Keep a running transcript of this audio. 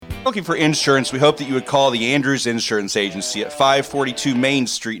Looking for insurance, we hope that you would call the Andrews Insurance Agency at 542 Main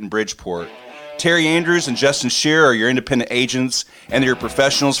Street in Bridgeport. Terry Andrews and Justin Shearer are your independent agents, and they're your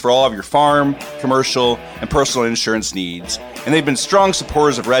professionals for all of your farm, commercial, and personal insurance needs. And they've been strong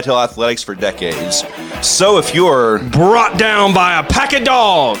supporters of Red Hill Athletics for decades. So if you're brought down by a pack of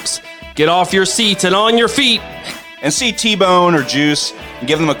dogs, get off your seats and on your feet and see T-Bone or Juice, and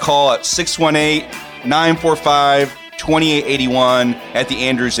give them a call at 618-945-2881 at the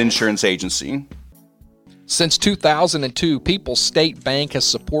Andrews Insurance Agency. Since 2002, People's State Bank has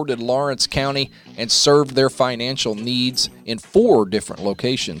supported Lawrence County and served their financial needs in 4 different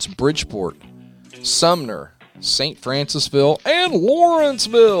locations: Bridgeport, Sumner, St. Francisville, and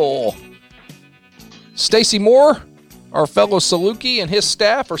Lawrenceville. Stacy Moore, our fellow Saluki, and his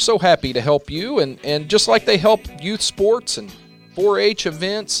staff are so happy to help you, and just like they help youth sports and 4-H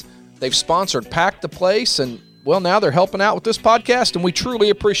events, they've sponsored Pack the Place, and well, now they're helping out with this podcast, and we truly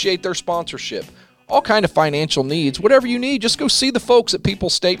appreciate their sponsorship. All kind of financial needs, whatever you need, just go see the folks at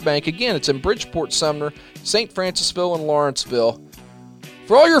People's State Bank. Again, it's in Bridgeport, Sumner, St. Francisville, and Lawrenceville.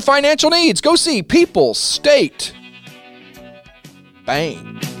 For all your financial needs, go see People's State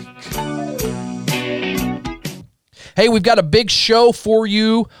Bank. Hey, we've got a big show for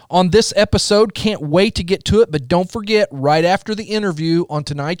you on this episode. Can't wait to get to it, but don't forget, right after the interview on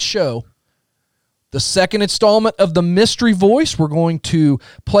tonight's show, the second installment of the Mystery Voice, we're going to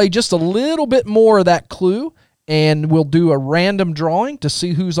play just a little bit more of that clue, and we'll do a random drawing to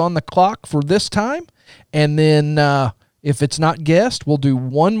see who's on the clock for this time. And then if it's not guessed, we'll do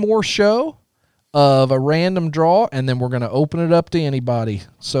one more show of a random draw, and then we're going to open it up to anybody.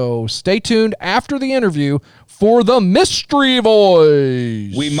 So stay tuned after the interview for the Mystery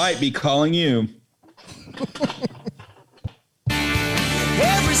Voice. We might be calling you.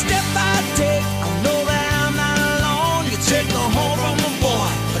 Every step I take, I know that I'm not alone. You take the home from the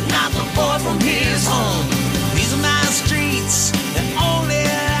boy, but not the boy from his home. These are my streets, the only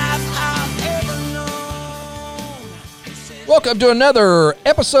life I've ever known. Welcome to another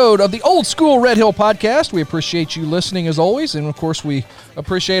episode of the Old School Red Hill Podcast. We appreciate you listening as always, and of course we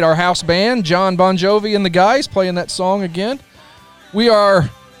appreciate our house band, John Bon Jovi and the guys, playing that song again. We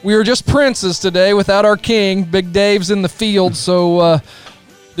are just princes today without our king. Big Dave's in the field, so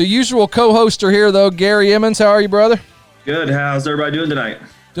the usual co-hosts are here, though. Gary Emmons, how are you, brother? Good. How's everybody doing tonight?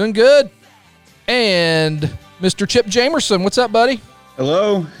 Doing good. And Mr. Chip Jamerson, what's up, buddy?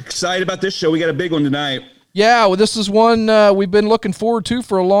 Hello. Excited about this show. We got a big one tonight. Yeah, well, this is one we've been looking forward to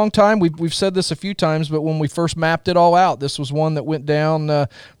for a long time. We've said this a few times, but when we first mapped it all out, this was one that went down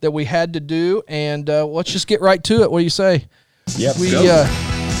that we had to do. And let's just get right to it. What do you say? Yep.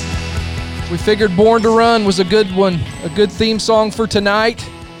 We figured Born to Run was a good one, a good theme song for tonight.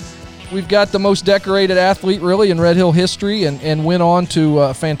 We've got the most decorated athlete, really, in Red Hill history, and went on to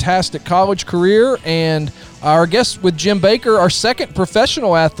a fantastic college career. And our guest with Jim Baker, our second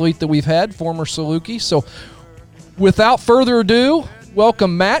professional athlete that we've had, former Saluki. So without further ado,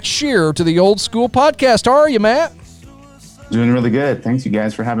 welcome Matt Shearer to the Old School Podcast. How are you, Matt? Doing really good. Thanks, you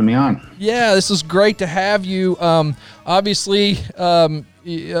guys, for having me on. Yeah, this is great to have you. Obviously,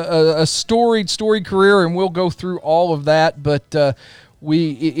 a storied career, and we'll go through all of that. But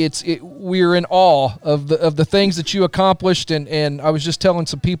we're in awe of the things that you accomplished. And I was just telling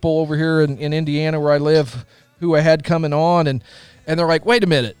some people over here in Indiana where I live who I had coming on, and they're like, "Wait a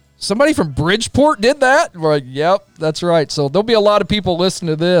minute, somebody from Bridgeport did that?" We're like, "Yep, that's right." So there'll be a lot of people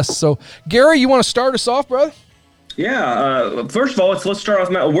listening to this. So Gary, you want to start us off, brother? Yeah. First of all, let's start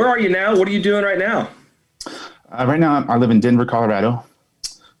off. Matt, where are you now? What are you doing right now? Right now, I live in Denver, Colorado,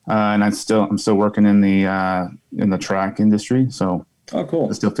 and I'm still working in the track industry. So, oh, cool.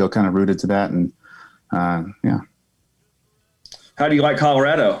 I still feel kind of rooted to that, and yeah. How do you like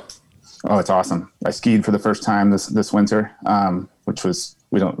Colorado? Oh, it's awesome. I skied for the first time this winter, which was,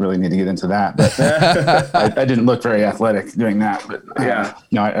 we don't really need to get into that, but I didn't look very athletic doing that. But yeah,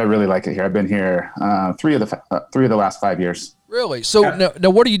 I really like it here. I've been here 3 of the last 5 years. Really? So now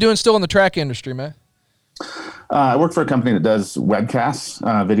what are you doing still in the track industry, man? I work for a company that does webcasts,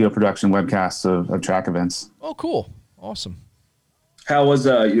 video production webcasts of track events. Oh, cool. Awesome. How was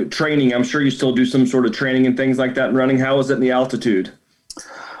your training? I'm sure you still do some sort of training and things like that in running. How was it in the altitude?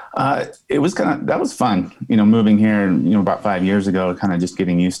 It was that was fun, moving here, about 5 years ago, kind of just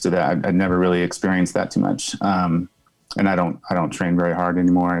getting used to that. I'd never really experienced that too much. And I don't train very hard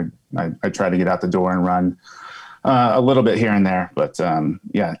anymore. I try to get out the door and run a little bit here and there, but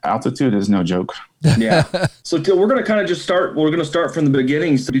yeah, altitude is no joke. Yeah. So we're going to kind of just start. We're going to start from the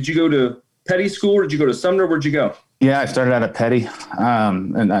beginning. So did you go to Petty School or did you go to Sumner? Where'd you go? Yeah, I started out at Petty.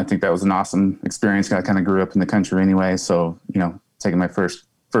 And I think that was an awesome experience. I kind of grew up in the country anyway. So, taking my first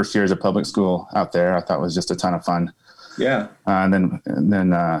first years of public school out there. I thought was just a ton of fun. Yeah. And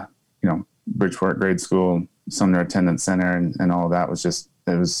then Bridgeport grade school, Sumner Attendance Center, and all of that was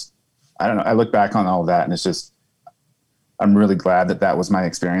I don't know. I look back on all of that, and it's just, I'm really glad that was my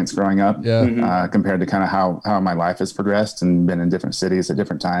experience growing up. Yeah. Compared to kind of how my life has progressed and been in different cities at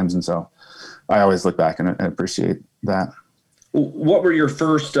different times. And so I always look back and appreciate that. What were your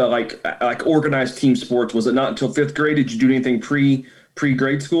first like organized team sports? Was it not until 5th grade? Did you do anything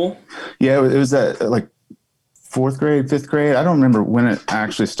pre-grade school? Yeah, it was like 4th grade, 5th grade. I don't remember when it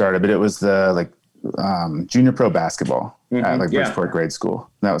actually started, but it was the junior pro basketball at Bridgeport grade school.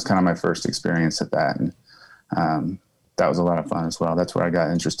 That was kind of my first experience at that. And that was a lot of fun as well. That's where I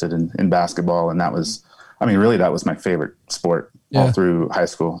got interested in basketball. And that was my favorite sport all through high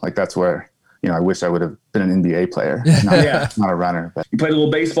school. Like that's where, I wish I would have been an NBA player, not a runner. But you played a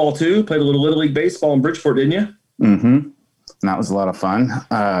little baseball too. Played a little Little League baseball in Bridgeport, didn't you? Mm-hmm. And that was a lot of fun.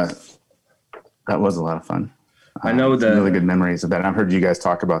 That was a lot of fun. I know that really good memories of that. I've heard you guys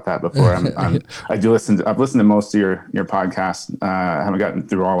talk about that before. I've listened to most of your podcasts. I haven't gotten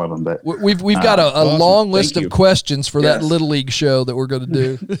through all of them, but we've got a awesome. long list Thank of you. questions for that Little League show that we're going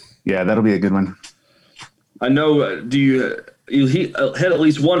to do. yeah, that'll be a good one. I know. Do you had at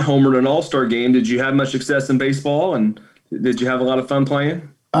least one homer in an All-Star game? Did you have much success in baseball, and did you have a lot of fun playing?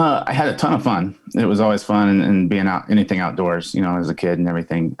 I had a ton of fun. It was always fun and being anything outdoors, as a kid and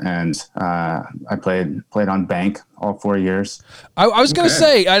everything. And I played on bank all 4 years. I was going to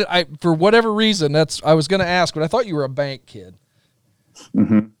say, I for whatever reason, I was going to ask, but I thought you were a bank kid.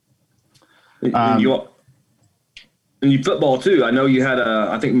 Mm-hmm. And you football too. I know you had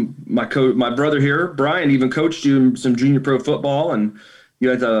I think my brother here, Brian, even coached you in some junior pro football, and you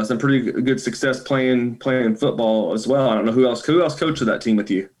had some pretty good success playing football as well. I don't know who else coached that team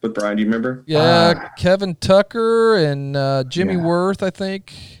with Brian. Do you remember? Yeah, Kevin Tucker and Jimmy Worth, I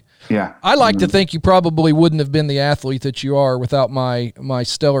think. Yeah. I like to think you probably wouldn't have been the athlete that you are without my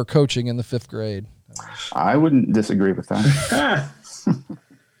stellar coaching in the 5th grade. I wouldn't disagree with that.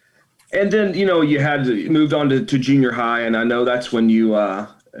 And then, you had moved on to junior high, and I know that's when you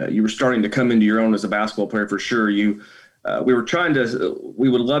were starting to come into your own as a basketball player for sure. We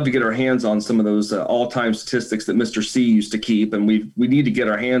would love to get our hands on some of those all-time statistics that Mr. C used to keep, and we need to get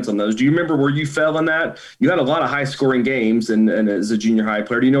our hands on those. Do you remember where you fell on that? You had a lot of high-scoring games, and as a junior high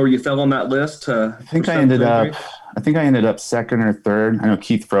player, do you know where you fell on that list? I think I ended up second or third. I know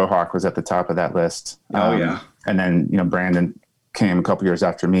Keith Frohawk was at the top of that list. Yeah. And then Brandon came a couple years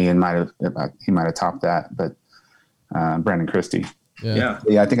after me, and he might have topped that, but Brandon Christie. Yeah.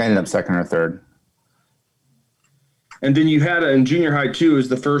 I think I ended up second or third. And then you had in junior high too is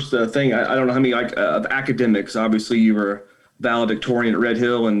the first thing. I don't know how many of academics. Obviously, you were valedictorian at Red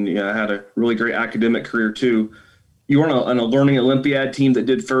Hill, and had a really great academic career too. You were on a learning Olympiad team that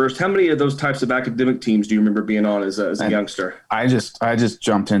did first. How many of those types of academic teams do you remember being on as a youngster? I just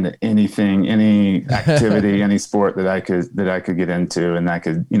jumped into anything, any activity, any sport that I could get into, and I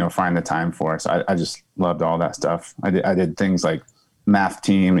could find the time for. So I just loved all that stuff. I did things like math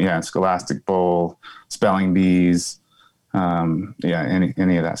team, Scholastic Bowl, spelling bees.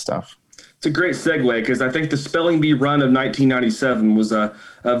 Any of that stuff. It's a great segue because I think the spelling bee run of 1997 was a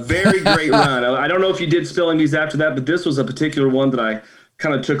very great run. I don't know if you did spelling bees after that, but this was a particular one that I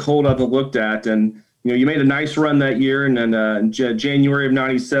kind of took hold of and looked at. And you made a nice run that year, and then in January of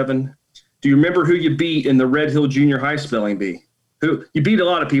 97. Do you remember who you beat in the Red Hill Junior High spelling bee? Who you beat a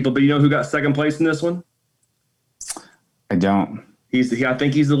lot of people, but you know who got second place in this one? I don't. I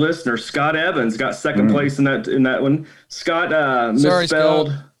think he's the listener. Scott Evans got second place in that one. Scott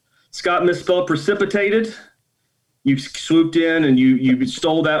Scott misspelled precipitated. You swooped in and you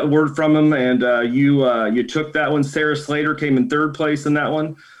stole that word from him, and you took that one. Sarah Slater came in third place in that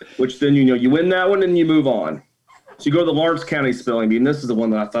one, which then you win that one and you move on. So you go to the Lawrence County Spelling Bee, and this is the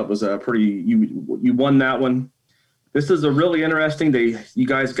one that I thought was you won that one. This is a really interesting. You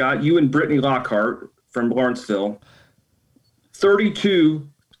guys got you and Brittany Lockhart from Lawrenceville. 32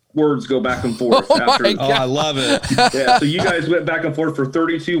 words go back and forth. I love it. Yeah, so you guys went back and forth for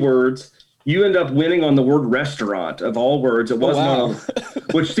 32 words. You end up winning on the word restaurant of all words. It wasn't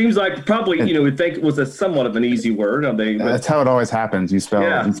which seems like probably, we'd think it was a somewhat of an easy word. That's how it always happens. You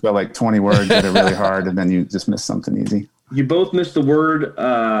spell like 20 words that are really hard, and then you just miss something easy. You both missed the word,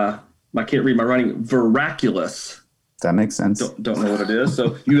 I can't read my writing, veraculous. That makes sense. Don't know what it is.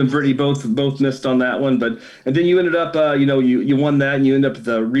 So you and Brittany both missed on that one, and then you ended up, you won that, and you end up at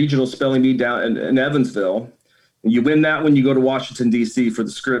the regional spelling bee down in Evansville. And you win that one. You go to Washington D.C. for the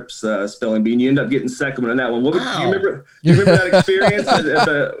Scripps spelling bee, and you end up getting second in that one. Do you remember that experience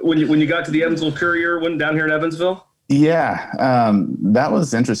when you got to the Evansville Courier one down here in Evansville? Yeah, that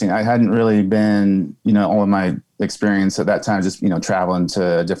was interesting. I hadn't really been, all of my experience at that time, just, traveling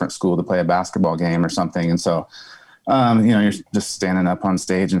to a different school to play a basketball game or something. And so, you're just standing up on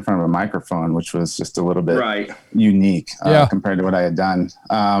stage in front of a microphone, which was just a little bit unique compared to what I had done.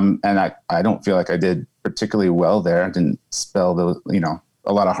 And I don't feel like I did particularly well there. I didn't spell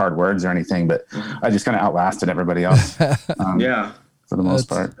a lot of hard words or anything, but I just kind of outlasted everybody else. For the most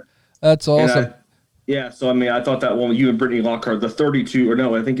part. That's awesome. So I thought that one, you and Brittany Lockhart, the 32, or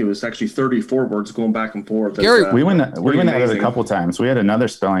no, I think it was actually 34 words going back and forth. Gary, we went at it a couple times. We had another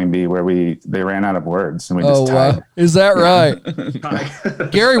spelling bee where they ran out of words and we just tied. Wow. Is that right?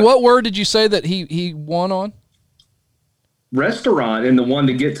 Gary, what word did you say that he won on? Restaurant, and the one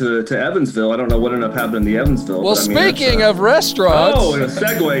to get to Evansville. I don't know what ended up happening in the Evansville. Well, speaking of restaurants. Oh, a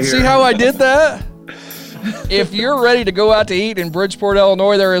segue here. See how I did that? If you're ready to go out to eat in Bridgeport,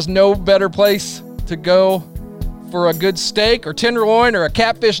 Illinois, there is no better place to go for a good steak or tenderloin or a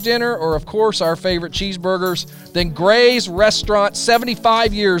catfish dinner or, of course, our favorite cheeseburgers than Gray's Restaurant.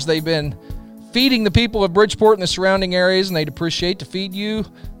 75 years they've been feeding the people of Bridgeport and the surrounding areas, and they'd appreciate to feed you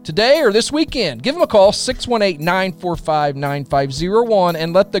today or this weekend. Give them a call, 618-945-9501,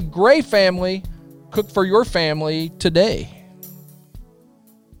 and let the Gray family cook for your family today.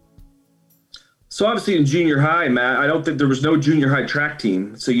 So obviously in junior high, Matt, I don't think there was no junior high track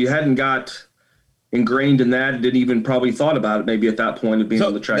team. So you hadn't got ingrained in that, didn't even probably thought about it maybe at that point of being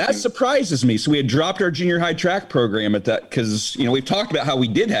on the track that team. Surprises me. So we had dropped our junior high track program at that because we've talked about how we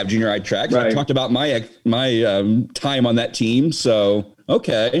did have junior high track. Right. I talked about my time on that team. So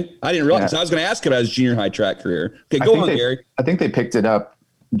okay, I didn't realize. I was going to ask about his junior high track career. Okay, go on, Gary. I think they picked it up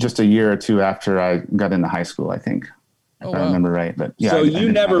just a year or two after I got into high school, I think. If I remember right. But yeah. So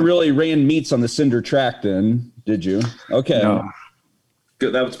you never really ran meets on the cinder track then, did you? Okay. No.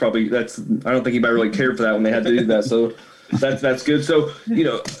 That was probably, I don't think anybody really cared for that when they had to do that. So that's good. So,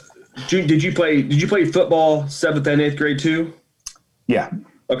 did you play football 7th and 8th grade too? Yeah.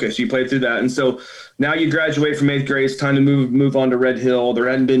 Okay. So you played through that. And so now you graduate from 8th grade. It's time to move on to Red Hill. There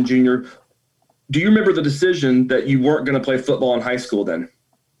hadn't been junior. Do you remember the decision that you weren't going to play football in high school then?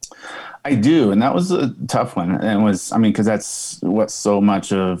 I do. And that was a tough one. And it was, because that's what so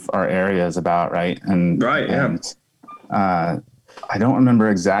much of our area is about. Right. I don't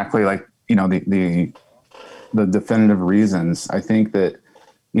remember exactly the definitive reasons. I think that,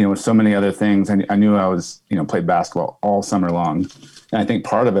 with so many other things, I knew I was, played basketball all summer long. And I think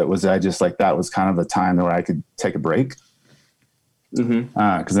part of it was I just that was kind of the time where I could take a break.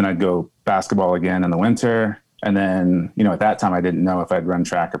 Cause then I'd go basketball again in the winter. And then, at that time I didn't know if I'd run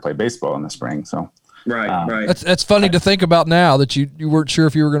track or play baseball in the spring. So, right. That's funny to think about now that you weren't sure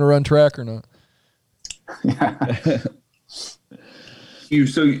if you were going to run track or not. Yeah.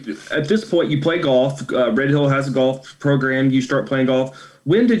 So at this point you play golf. Red Hill has a golf program. You start playing golf.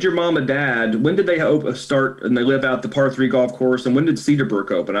 When did your mom and dad, when did they start and they live out the par 3 golf course? And when did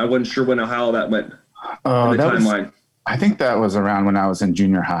Cedarbrook open? I wasn't sure how that went in the timeline. I think that was around when I was in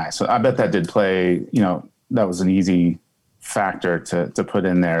junior high. So I bet that did play, that was an easy factor to put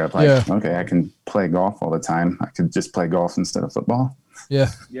in there of okay, I can play golf all the time. I could just play golf instead of football. Yeah.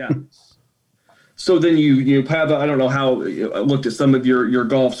 Yeah. So then you have, I don't know how, I looked at some of your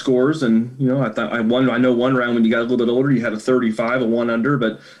golf scores and, I thought I know one round when you got a little bit older, you had a 35, a 1 under,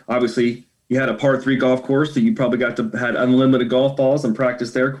 but obviously you had a par 3 golf course that you probably had unlimited golf balls and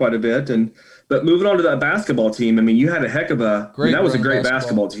practiced there quite a bit. But moving on to that basketball team, you had a heck of that was a great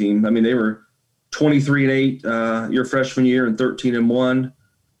basketball team. They were 23-8 your freshman year and 13-1. I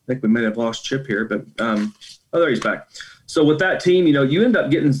think we may have lost Chip here, but there he's back. So with that team, you end up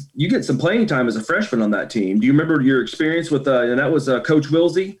get some playing time as a freshman on that team. Do you remember your experience with and that was Coach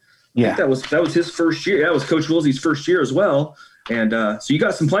Wilsey? Yeah, that was his first year. That was Coach Wilsey's first year as well. And so you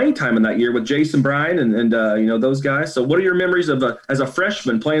got some playing time in that year with Jason Bryan and those guys. So what are your memories of as a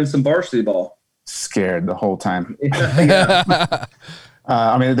freshman playing some varsity ball? Scared the whole time. Yeah.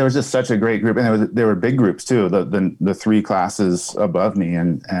 There was just such a great group, and there were big groups too. The 3 classes above me,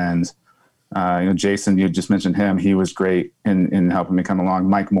 and Jason, you just mentioned him. He was great in helping me come along.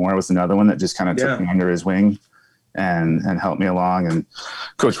 Mike Moore was another one that just kind of took me under his wing and helped me along. And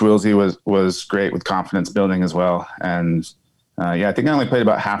Coach Wilsey was great with confidence building as well. And I think I only played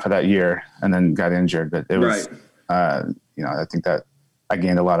about half of that year and then got injured. But it was, I think that I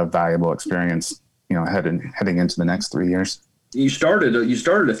gained a lot of valuable experience, heading into the next 3 years. You started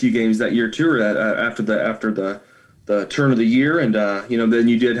a few games that year too, after the turn of the year, and then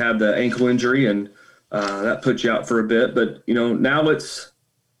you did have the ankle injury, and that put you out for a bit. But now you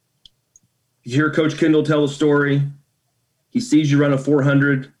hear Coach Kendall tell the story. He sees you run a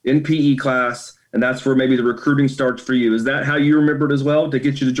 400 in PE class, and that's where maybe the recruiting starts for you. Is that how you remember it as well, to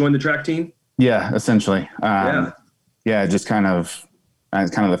get you to join the track team? Yeah, essentially. Yeah, just kind of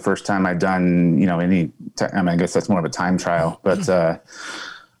the first time I'd done, I guess that's more of a time trial, but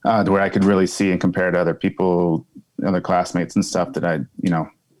where I could really see and compare to other people, other classmates and stuff, that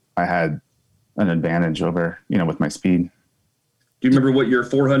I had an advantage over, with my speed. Do you remember what your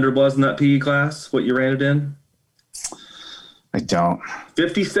 400 was in that PE class? What you ran it in? I don't.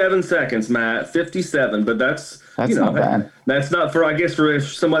 57 seconds, Matt. 57, but that's not bad. That's not for, I guess, for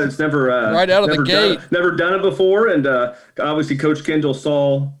somebody that's never right out of the gate, never done it before. And obviously, Coach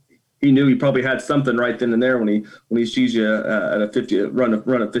Kendall he knew he probably had something right then and there when he sees you at a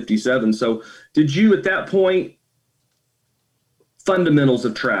run at 57. So, did you at that point? Fundamentals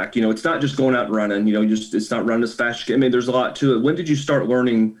of track, it's not just going out and running, it's not running as fast. I mean, there's a lot to it. When did you start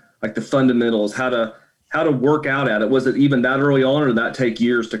learning like the fundamentals, how to work out at it? Was it even that early on, or did that take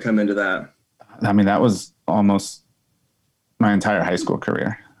years to come into that? I mean, that was almost my entire high school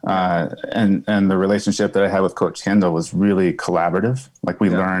career. And the relationship that I had with Coach Kendall was really collaborative. Like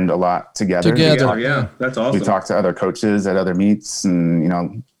we learned a lot together. Yeah, that's awesome. We talked to other coaches at other meets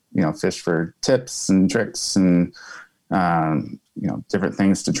and, fish for tips and tricks and, different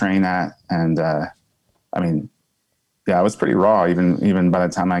things to train at. And, I was pretty raw even by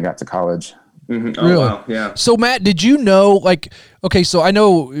the time I got to college. Mm-hmm. Oh, really? Wow. Yeah. So Matt, did you know, so I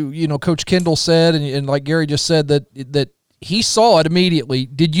know, Coach Kendall said, and like Gary just said that he saw it immediately.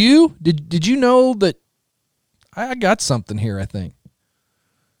 Did you know that I got something here? I think.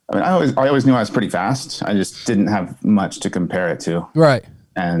 I mean, I always knew I was pretty fast. I just didn't have much to compare it to. Right.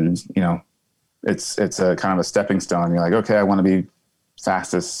 And, it's a kind of a stepping stone. You're like, okay, I want to be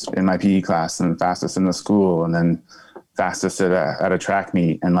fastest in my PE class and fastest in the school and then fastest at a track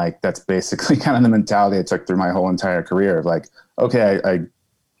meet. And like, that's basically kind of the mentality I took through my whole entire career of like, okay,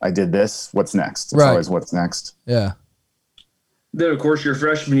 I did this. What's next? It's always what's next. Yeah. Then, of course, your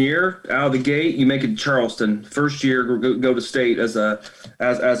freshman year, out of the gate, you make it to Charleston. First year, go to state as a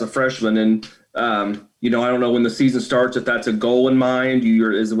freshman. And, I don't know when the season starts, if that's a goal in mind.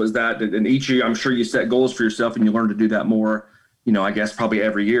 And each year, I'm sure you set goals for yourself and you learn to do that more, I guess probably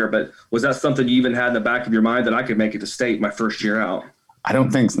every year. But was that something you even had in the back of your mind that I could make it to state my first year out? I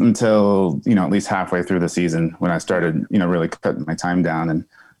don't think until, at least halfway through the season when I started, really cutting my time down. And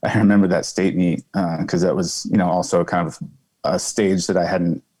I remember that state meet because that was, also kind of a stage that I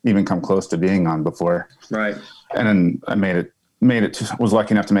hadn't even come close to being on before. Right. And then I was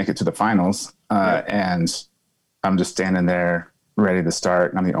lucky enough to make it to the finals. And I'm just standing there ready to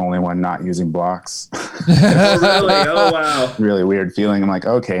start. And I'm the only one not using blocks. Oh, really? Oh, wow. Really weird feeling. I'm like,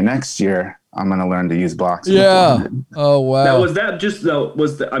 okay, next year I'm going to learn to use blocks. Yeah. Oh, wow. Now, was that just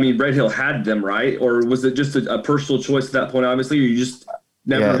Red Hill had them, right? Or was it just a personal choice at that point, obviously, or you just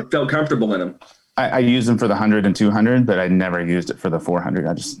never felt comfortable in them? I used them for the 100 and 200, but I never used it for the 400.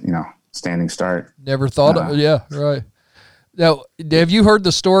 I just, standing start. Never thought of it. Yeah, right. Now, have you heard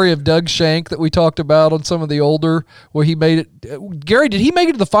the story of Doug Shank that we talked about on some of the older, where he made it? Gary, did he make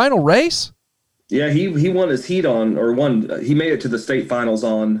it to the final race? Yeah, he won his heat he made it to the state finals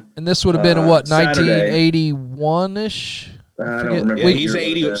on. And this would have been 1981-ish? I don't remember. Yeah, he's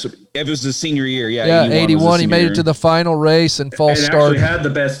 80. If it was his senior year, yeah, 81. He made it to the final race and false started. Actually had the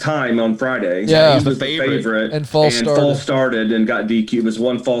best time on Friday. Yeah, he was the favorite. And false started and got DQ'd. It was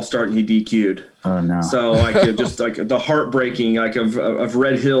one false start and he DQ'd. Oh no! So just like the heartbreaking of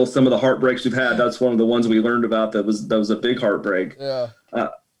Red Hill. Some of the heartbreaks we've had. That's one of the ones we learned about. That was a big heartbreak. Yeah.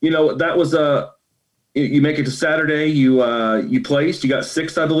 That was you make it to Saturday. You placed. You got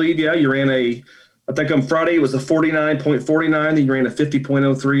sixth, I believe. Yeah, you ran I think on Friday it was a 49.49. Then you ran a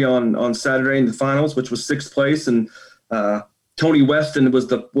 50.03 on Saturday in the finals, which was sixth place. And Tony Weston was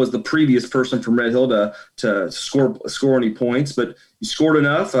the previous person from Red Hill to score any points, but you scored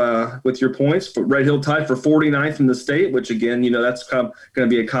enough with your points. But Red Hill tied for 49th in the state, which again, that's going to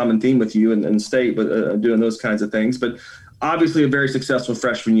be a common theme with you in state, but doing those kinds of things. But obviously a very successful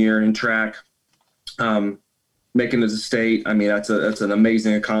freshman year in track. Making it to state, I mean, that's an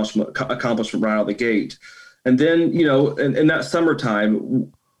amazing accomplishment right out of the gate. And then, in that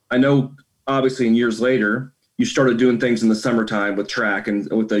summertime, I know obviously in years later, you started doing things in the summertime with track and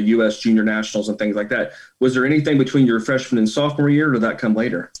with the U.S. Junior Nationals and things like that. Was there anything between your freshman and sophomore year, or did that come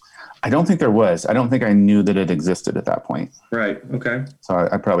later? I don't think there was. I don't think I knew that it existed at that point. Right. Okay. So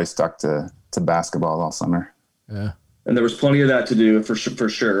I probably stuck to basketball all summer. Yeah. And there was plenty of that to do for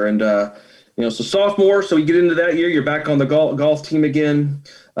sure. And, so sophomore, so you get into that year, you're back on the golf team again.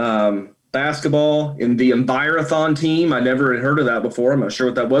 basketball in the Envirothon team. I never had heard of that before. I'm not sure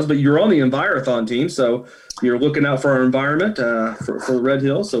what that was, but you're on the Envirothon team, so you're looking out for our environment for Red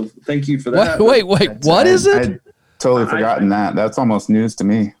Hill. So thank you for that. Wait, what is it? I'd totally forgotten that. That's almost news to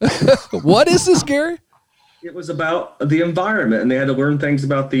me. What is this, Gary? It was about the environment, and they had to learn things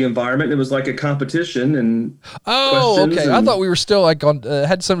about the environment. It was like a competition and okay. I thought we were still like on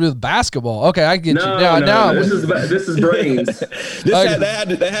had something to do with basketball. Okay, I get you. Now this is brains.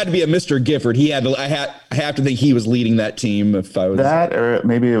 That had to be a Mr. Gifford. I have to think he was leading that team. If I was that, or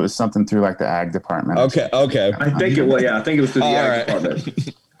maybe it was something through like the ag department. Okay. I think it was. Yeah, I think it was through the ag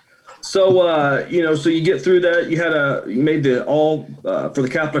department. So, so you get through that. You made the all for the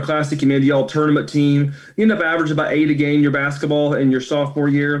Capital Classic. You made the all tournament team. You end up averaging about 8 a game your basketball in your sophomore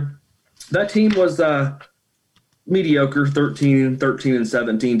year. That team was mediocre, 13 and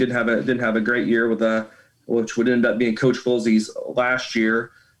 17. Didn't have a great year with which would end up being Coach Woolsey's last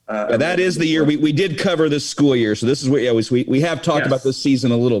year. That is the year we did cover this school year. So this is what we have talked about this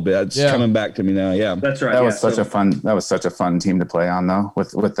season a little bit. It's coming back to me now. Yeah, that's right. That was such a fun team to play on though,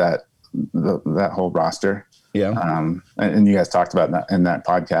 with that whole roster. Yeah. And you guys talked about that in that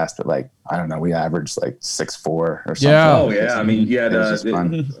podcast, but like, I don't know, we averaged like 6'4" or something. Yeah. Oh yeah. I mean, you had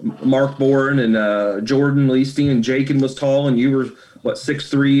Mark Bourne and Jordan Leasting, and Jakin was tall, and you were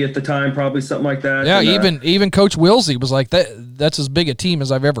 6'3" at the time, probably something like that. Yeah. And, even Coach Wilsey was like that. That's as big a team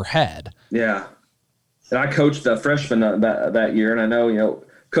as I've ever had. Yeah. And I coached the freshman that year, and I know,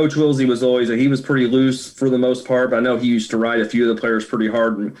 Coach Wilsey was he was pretty loose for the most part, but I know he used to ride a few of the players pretty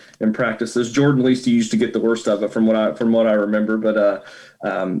hard in practices. Jordan Leasty used to get the worst of it from what I remember. But,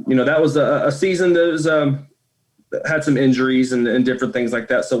 that was a season that had some injuries and different things like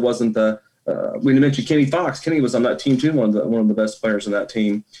that. So it wasn't we mentioned Kenny Fox. Kenny was on that team too, one of the best players in that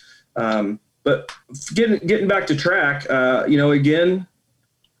team. But getting back to track, again,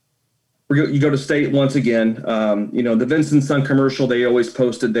 you go to state once again. The Vincent Sun commercial, they always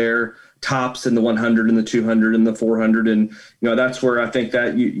posted their tops in the 100 and the 200 and the 400. And, that's where I think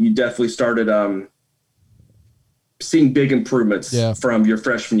that you definitely started seeing big improvements from your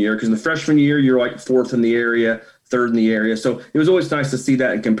freshman year. Because in the freshman year, you're like fourth in the area, third in the area. So it was always nice to see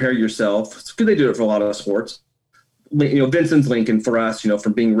that and compare yourself. Because they do it for a lot of sports. Vincent's Lincoln for us,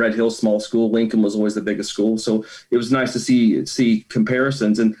 from being Red Hill small school, Lincoln was always the biggest school. So it was nice to see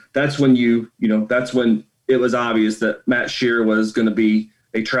comparisons. And that's when that's when it was obvious that Matt Shear was going to be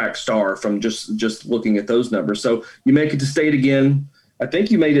a track star from just looking at those numbers. So you make it to state again. I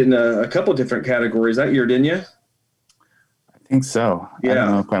think you made it in a couple different categories that year, didn't you? I think so. Yeah. I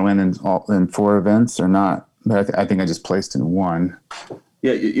don't know if I went in 4 events or not, but I think I just placed in 1.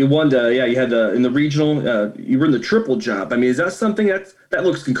 Yeah, you won. You had in the regional. You were in the triple jump. I mean, is that something that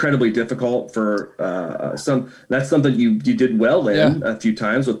looks incredibly difficult for some? That's something you did well in a few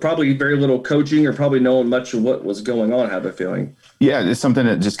times with probably very little coaching or probably knowing much of what was going on. I have a feeling. Yeah, it's something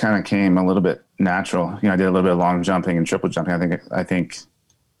that just kind of came a little bit natural. I did a little bit of long jumping and triple jumping. I think,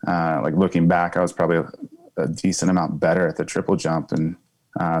 like looking back, I was probably a decent amount better at the triple jump, and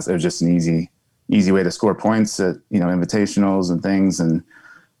so it was just an easy way to score points at invitationals and things, and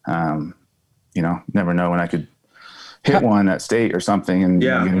never know when I could hit one at state or something and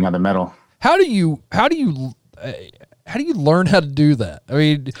get another medal. How do you learn how to do that? I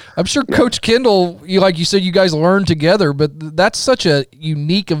mean, I'm sure Coach Kendall, like you said, you guys learned together, but that's such a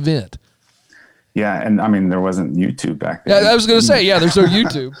unique event. Yeah, and I mean, there wasn't YouTube back then. Yeah, I was going to say, there's no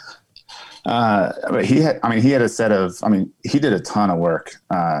YouTube. But he had a set of, he did a ton of work.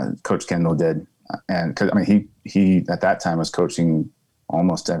 Coach Kendall did. And cause he at that time was coaching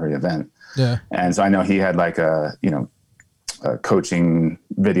almost every event. Yeah. And so I know he had like a coaching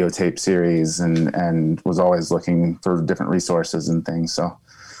videotape series and was always looking for different resources and things. So,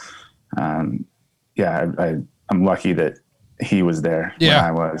 I'm lucky that he was there when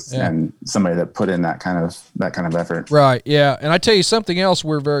I was, and somebody that put in that kind of effort. Right. Yeah. And I tell you something else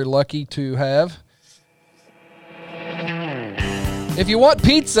we're very lucky to have. If you want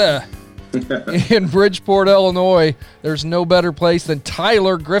pizza in Bridgeport, Illinois, there's no better place than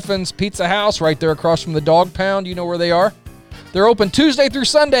Tyler Griffin's Pizza House right there across from the Dog Pound. You know where they are? They're open Tuesday through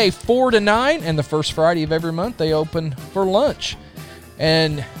Sunday, 4 to 9, and the first Friday of every month they open for lunch.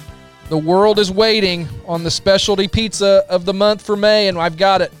 And the world is waiting on the specialty pizza of the month for May, and I've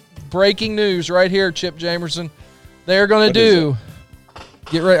got it. Breaking news right here, Chip Jamerson. They're going to do.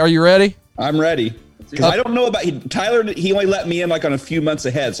 Get ready. Are you ready? I'm ready. Because I don't know about Tyler. He only let me in like on a few months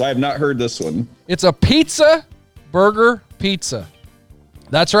ahead, so I have not heard this one. It's a pizza burger pizza.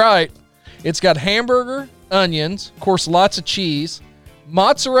 That's right. It's got hamburger, onions, of course, lots of cheese,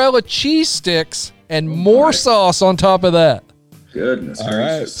 mozzarella cheese sticks, and more sauce on top of that. Goodness All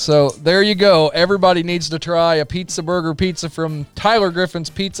gracious. So there you go. Everybody needs to try a Pizza Burger pizza from Tyler Griffin's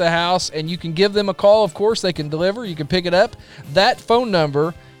Pizza House, and you can give them a call. Of course, they can deliver. You can pick it up. That phone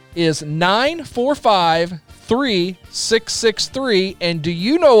number is 945-3663. And do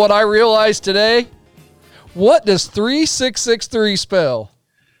you know what I realized today? What does 3663 spell?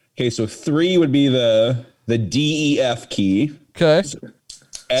 Okay, so 3 would be the DEF key. Okay.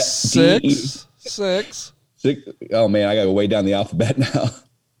 Six. 6. Oh man, I gotta go way down the alphabet now.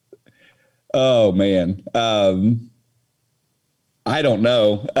 Oh man. I don't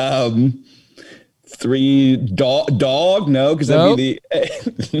know. 3 dog? No, because that'd be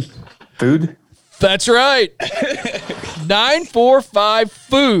the Food? That's right. 945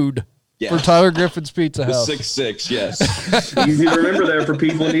 food for Tyler Griffin's Pizza House. 666, yes. Easy to remember there for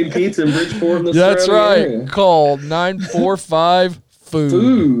people who need pizza in Bridgeport and the That's surrounding right. area. Call 945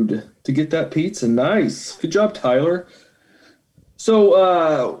 food. To get that pizza. Nice. Good job, Tyler.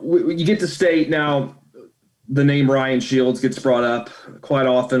 So you get to state now. The name Ryan Shields gets brought up quite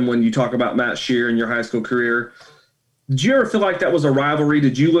often when you talk about Matt Shear in your high school career. Did you ever feel like that was a rivalry?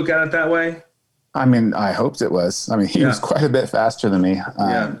 Did you look at it that way? I mean, I hoped it was. I mean, he was quite a bit faster than me.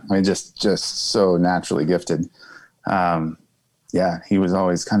 I mean, just so naturally gifted. He was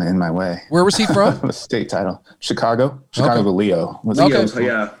always kind of in my way. Where was he from? The state title, Chicago to Leo.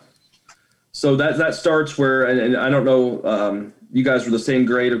 Yeah. So that starts where, and I don't know, you guys were the same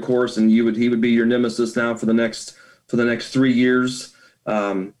grade, of course, and he would be your nemesis now for the next 3 years.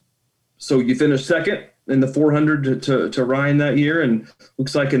 So you finished second in the 400 to Ryan that year, and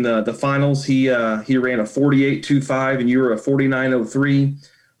looks like in the finals he ran a 48.25 and you were a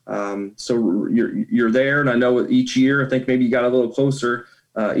 49.03. So you're there, and I know each year I think maybe you got a little closer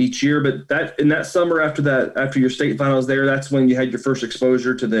each year, but that summer after your state finals there, that's when you had your first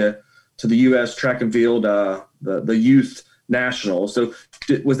exposure to the U.S. track and field, the youth national. So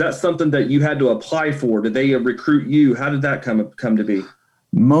was that something that you had to apply for? Did they recruit you? How did that come to be?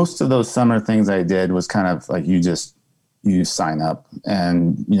 Most of those summer things I did was kind of like you sign up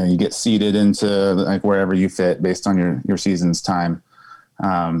and, you get seated into like wherever you fit based on your season's time.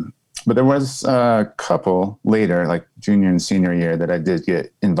 But there was a couple later, like junior and senior year, that I did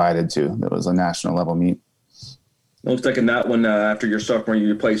get invited to. That was a national level meet. It looks like in that one, after your sophomore year,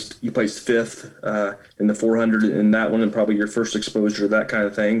 you placed fifth in the 400 in that one, and probably your first exposure to that kind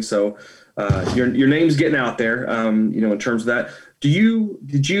of thing. So your name's getting out there, in terms of that.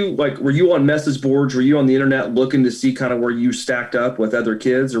 Did you were you on message boards? Were you on the internet looking to see kind of where you stacked up with other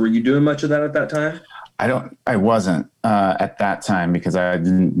kids, or were you doing much of that at that time? I wasn't at that time because I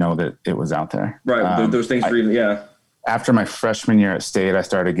didn't know that it was out there. Right. Those things were even. After my freshman year at state, I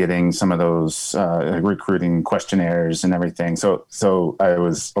started getting some of those recruiting questionnaires and everything. So I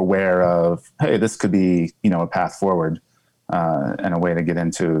was aware of, hey, this could be, a path forward and a way to get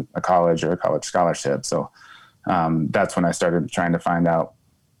into a college or a college scholarship. So that's when I started trying to find out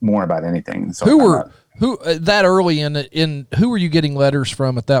more about anything. So who that early in who were you getting letters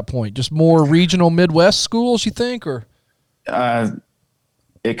from at that point? Just more regional Midwest schools, you think, or?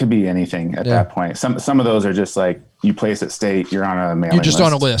 It could be anything at that point. Some of those are just like you place at state, you're on a mailing list. You're just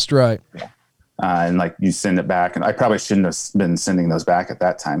on a list, right? And like you send it back, and I probably shouldn't have been sending those back at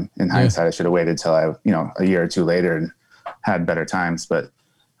that time. In hindsight, I should have waited till a year or two later and had better times. But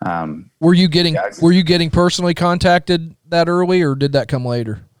were you getting personally contacted that early, or did that come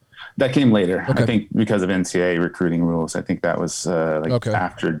later? That came later. Okay. I think because of NCAA recruiting rules. I think that was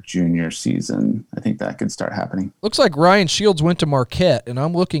after junior season. I think that could start happening. Looks like Ryan Shields went to Marquette, and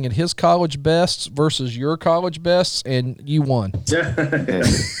I'm looking at his college bests versus your college bests, and you won. Yeah. There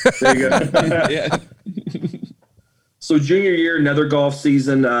you go. Yeah. So junior year, another golf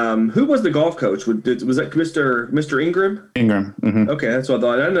season. Who was the golf coach? Was that Mr. Ingram? Ingram. Mm-hmm. Okay, that's what I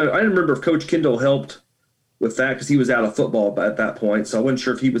thought. I didn't remember if Coach Kendall helped with that because he was out of football at that point. So I wasn't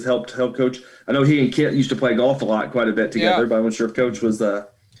sure if he was helped coach. I know he and Kent used to play golf quite a bit together, but I wasn't sure if Coach was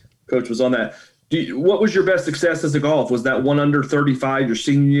on that. What was your best success as a golf? Was that 1 under 35 your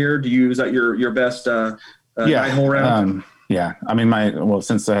senior year? Was that your best 9-hole round? Yeah. I mean,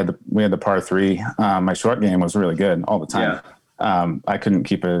 since we had the par 3, my short game was really good all the time. Yeah. I couldn't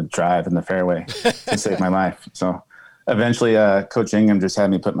keep a drive in the fairway to save my life. So eventually, Coach Ingham just had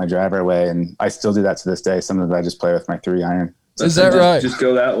me put my driver away, and I still do that to this day. Sometimes I just play with my 3-iron. Is that right? Just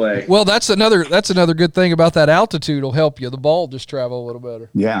go that way. Well, that's another good thing about that altitude. Will help you. The ball just travel a little better.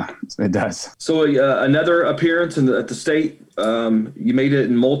 Yeah, it does. So another appearance at the state. You made it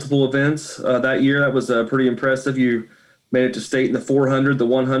in multiple events that year. That was pretty impressive. You made it to state in the 400, the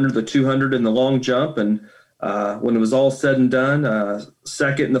 100, the 200, and the long jump. And when it was all said and done,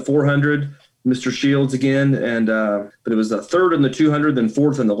 second in the 400, Mr. Shields again, and but it was a third in the 200, then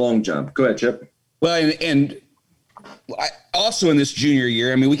fourth in the long jump. Go ahead, Chip. Well, and also in this junior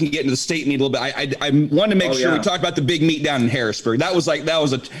year, I mean, we can get into the state meet a little bit. I wanted to make sure we talked about the big meet down in Harrisburg. That was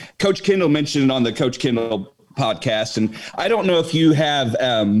Coach Kendall mentioned it on the Coach Kendall podcast, and I don't know if you have.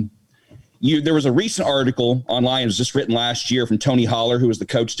 There was a recent article online. It was just written last year from Tony Holler, who was the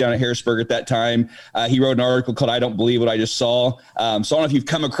coach down at Harrisburg at that time. He wrote an article called "I Don't Believe What I Just Saw." So I don't know if you've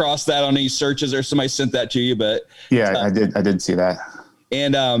come across that on any searches or somebody sent that to you, but yeah, I did see that.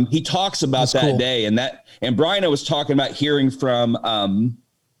 And he talks about That's that cool. day, and Brian was talking about hearing from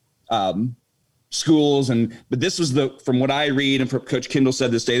schools, but this was from what I read and from Coach Kendall said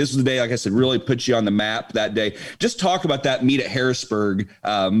this day, this was the day, like I said, really put you on the map that day. Just talk about that meet at Harrisburg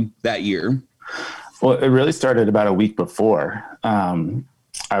that year. Well, it really started about a week before. I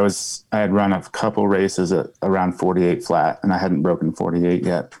had run a couple races at around 48 flat, and I hadn't broken 48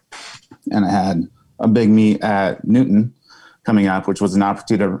 yet. And I had a big meet at Newton coming up, which was an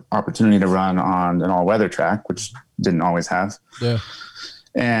opportunity to run on an all-weather track, which didn't always have. Yeah.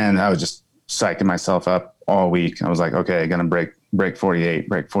 And I was just psyching myself up all week. I was like, okay, gonna break 48.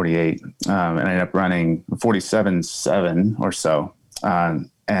 And I ended up running 47.7 or so.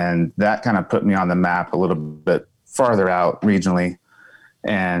 And that kind of put me on the map a little bit farther out regionally.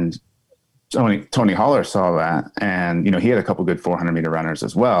 And Tony Holler saw that, and he had a couple good 400-meter runners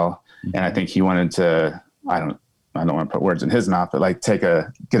as well. Mm-hmm. And I think he wanted to, I don't want to put words in his mouth, but like get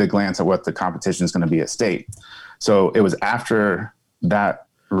a glance at what the competition is going to be at state. So it was after that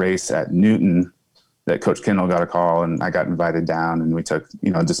race at Newton that Coach Kendall got a call, and I got invited down, and we took,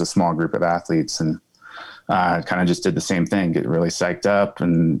 just a small group of athletes, and kind of just did the same thing, get really psyched up.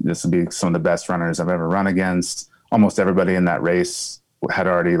 And this will be some of the best runners I've ever run against. Almost everybody in that race had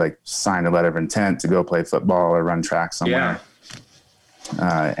already signed a letter of intent to go play football or run track somewhere.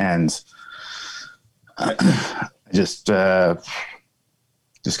 Yeah. And just kind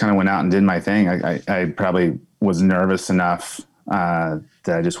of went out and did my thing. I probably was nervous enough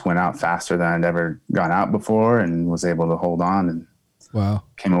that I just went out faster than I'd ever gone out before, and was able to hold on, and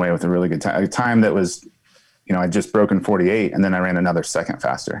came away with a really good time. A time that was, I'd just broken 48, and then I ran another second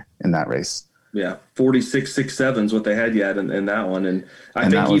faster in that race. Yeah, 46.67 is what they had yet in that one, and I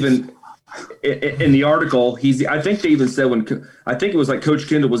think even in the article, I think they even said I think it was like Coach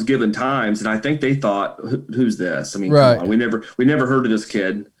Kendall was given times, and I think they thought, who's this? I mean, come on, we never heard of this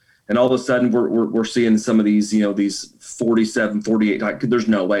kid, and all of a sudden we're seeing some of these, these 47, 48. There's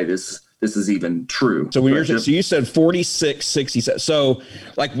no way this is even true. So when so you said 46.67. So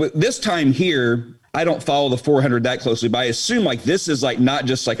this time here, I don't follow the 400 that closely, but I assume this is not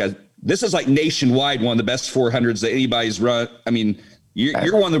just this is nationwide one of the best 400s that anybody's run. I mean,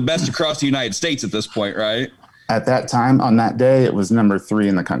 you're one of the best across the United States at this point, right? At that time, on that day, it was number 3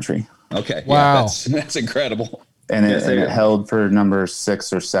 in the country. Okay. Wow. Yeah, that's incredible. And it held for number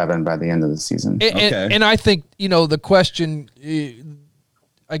 6 or 7 by the end of the season. And I think, the question,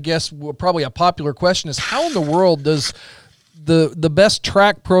 I guess probably a popular question is, how in the world does the best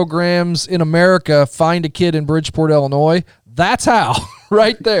track programs in America find a kid in Bridgeport, Illinois? That's how,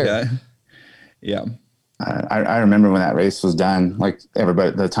 right there. Yeah. I remember when that race was done,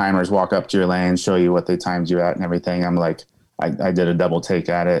 everybody, the timers walk up to your lane, show you what they timed you at and everything. I'm like, I did a double take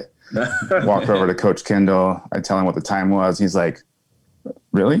at it, walk over to Coach Kendall. I tell him what the time was. He's like,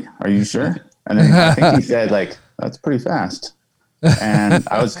 really? Are you sure? And then I think he said that's pretty fast. And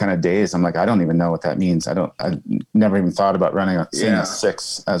I was kind of dazed. I'm like, I don't even know what that means. I never even thought about running a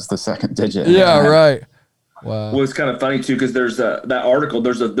 6 as the second digit. Yeah. Right. Wow. Well, it's kind of funny too, because there's that article.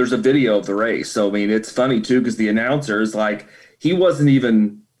 There's a video of the race. So I mean, it's funny too, because the announcer is he was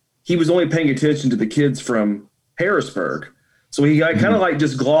only paying attention to the kids from Harrisburg. So he kind of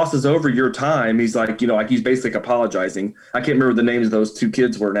just glosses over your time. He's he's basically apologizing. I can't remember the names of those 2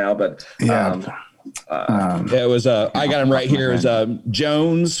 kids were now, but it was I got him right here. It was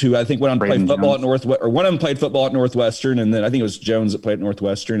Jones, who I think went on to play football at Northwestern, or one of them played football at Northwestern, and then I think it was Jones that played at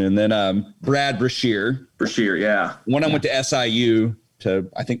Northwestern, and then Brad Brashear. Yeah. One of them went to SIU to,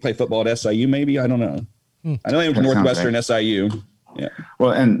 I think, play football at SIU. Maybe, I don't know. I know he went to Northwestern and SIU. Yeah.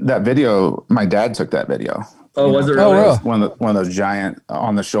 Well, and that video, my dad took that video. Oh, was it really? Really? One of those giant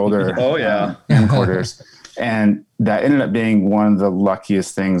on the shoulder. Camcorders. And that ended up being one of the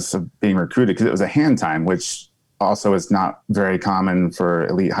luckiest things of being recruited, because it was a hand time, which also is not very common for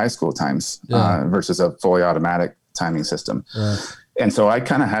elite high school times versus a fully automatic timing system. Yeah. And so I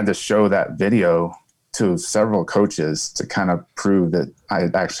kind of had to show that video to several coaches to kind of prove that I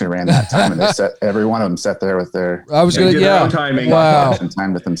actually ran that time. And every one of them sat there with their timing. Wow. And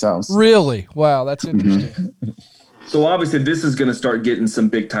timed it themselves. Really? Wow. That's interesting. So obviously this is going to start getting some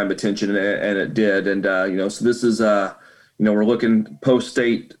big time attention, and it did. And so this is we're looking post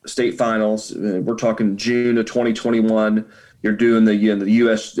state finals. We're talking June of 2021. You're doing the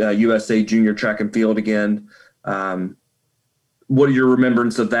USA Junior Track and Field again. What are your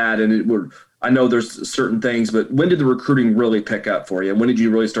remembrance of that? And I know there's certain things, but when did the recruiting really pick up for you? When did you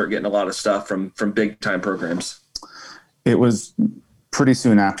really start getting a lot of stuff from big time programs? It was pretty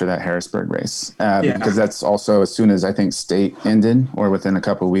soon after that Harrisburg race, because that's also as soon as I think state ended or within a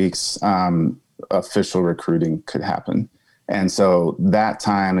couple of weeks, official recruiting could happen. And so that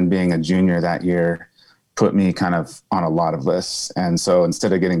time and being a junior that year put me kind of on a lot of lists. And so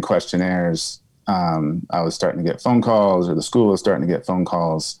instead of getting questionnaires, I was starting to get phone calls, or the school was starting to get phone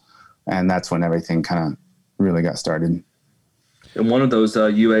calls. And that's when everything kind of really got started. And one of those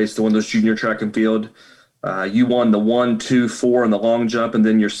UAs, the one of those junior track and field, you won the 1, 2, 4 in the long jump, and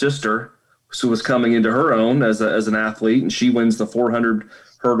then your sister, who was coming into her own as an athlete, and she wins the 400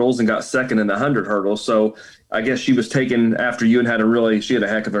 hurdles and got second in the 100 hurdles. So I guess she was taken after you and she had a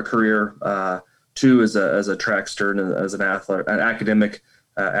heck of a career too as a trackster and as an athlete, an academic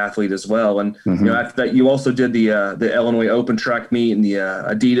athlete as well. And after that, you also did the Illinois Open track meet and the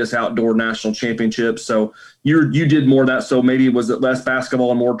Adidas Outdoor National Championships. So you did more of that. So maybe was it less basketball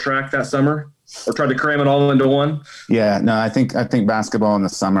and more track that summer? Or tried to cram it all into one? Yeah, no, I think basketball in the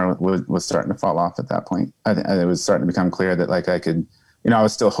summer was starting to fall off at that point. It was starting to become clear that I could, I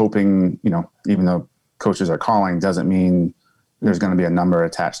was still hoping, even though coaches are calling, doesn't mean there's going to be a number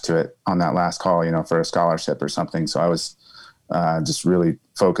attached to it on that last call, for a scholarship or something. So I was just really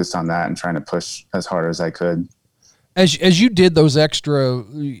focused on that and trying to push as hard as I could. As you did those extra,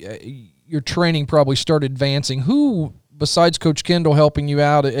 your training probably started advancing. Who, besides Coach Kendall helping you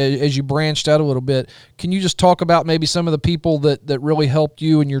out as you branched out a little bit, can you just talk about maybe some of the people that really helped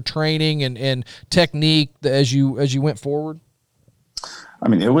you in your training and technique as you went forward? I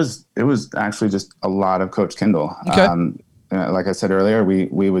mean, it was actually just a lot of Coach Kendall. Okay. Like I said earlier,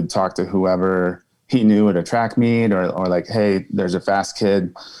 we would talk to whoever he knew at a track meet or like, hey, there's a fast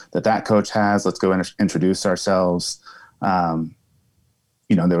kid that coach has. Let's go introduce ourselves. There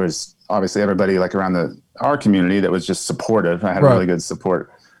was obviously everybody around our community that was just supportive. I had a really good support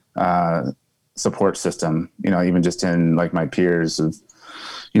system, even just in my peers of,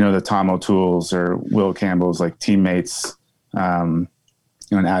 the Tom O'Toole's or Will Campbell's teammates, and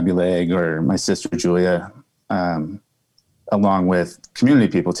Abby Legg or my sister Julia, along with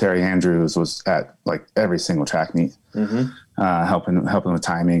community people. Terry Andrews was at every single track meet, helping with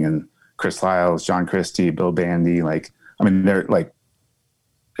timing, and Chris Lyles, John Christie, Bill Bandy. They're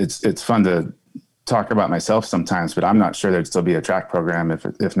it's fun to talk about myself sometimes, but I'm not sure there'd still be a track program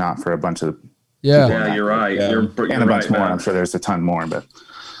if not for a bunch of yeah, you're right. Yeah. You're and a bunch right, more. man. I'm sure there's a ton more, but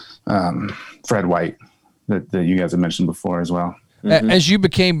Fred White that you guys have mentioned before as well. As you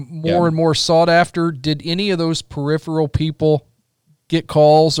became more and more sought after, did any of those peripheral people get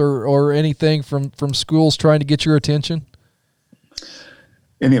calls or anything from schools trying to get your attention?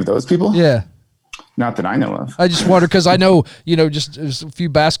 Any of those people? Yeah. Not that I know of. I just wonder, because I know, just there's a few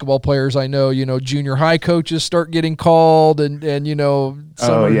basketball players I know, junior high coaches start getting called and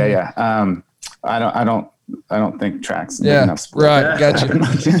yeah. I don't think track's big enough sport. Right. Gotcha.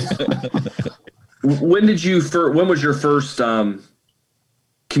 When was your first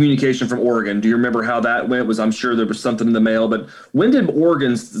communication from Oregon? Do you remember how that went? I'm sure there was something in the mail, but when did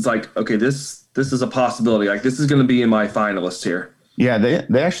Oregon's okay, this is a possibility. This is going to be in my finalist here. Yeah,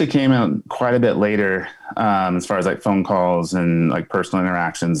 they actually came out quite a bit later, as far as phone calls and personal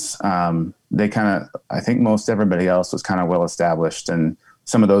interactions. They I think most everybody else was kind of well established, and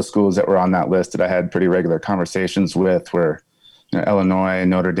some of those schools that were on that list that I had pretty regular conversations with were Illinois,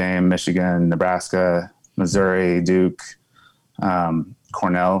 Notre Dame, Michigan, Nebraska, Missouri, Duke.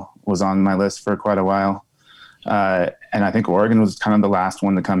 Cornell was on my list for quite a while, and I think Oregon was kind of the last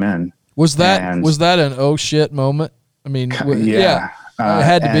one to come in. Was that an oh shit moment? I mean, it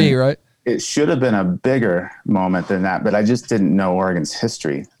had to be, right? It should have been a bigger moment than that, but I just didn't know Oregon's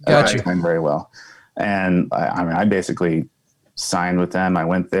history very well. And I basically signed with them. I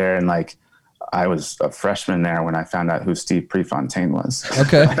went there and I was a freshman there when I found out who Steve Prefontaine was.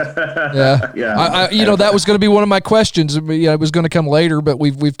 Okay. Yeah. Yeah. That was going to be one of my questions. It was going to come later, but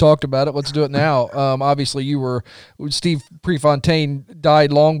we've talked about it. Let's do it now. Obviously Steve Prefontaine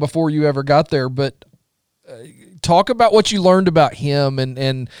died long before you ever got there, but talk about what you learned about him,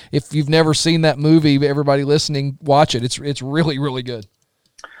 and if you've never seen that movie, everybody listening, watch it. It's really, really good.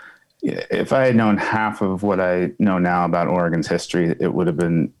 Yeah, if I had known half of what I know now about Oregon's history, it would have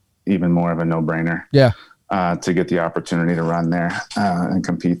been even more of a no-brainer. Yeah. To get the opportunity to run there and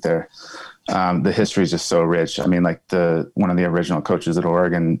compete there. the history is just so rich. I mean, like one of the original coaches at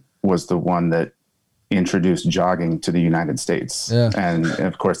Oregon was the one that introduced jogging to the United States. Yeah. And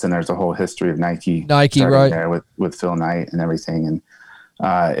of course, then there's a whole history of Nike right there with Phil Knight and everything.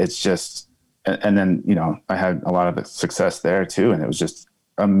 And it's just, and then, I had a lot of success there too. And it was just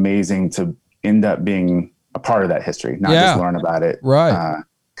amazing to end up being a part of that history, not just learn about it. Right.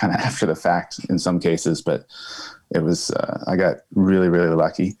 Kind of after the fact in some cases, but it was, I got really, really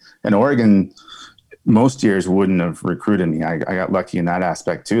lucky. And Oregon, most years wouldn't have recruited me. I got lucky in that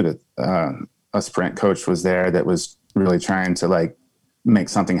aspect too, that a sprint coach was there that was really trying to like make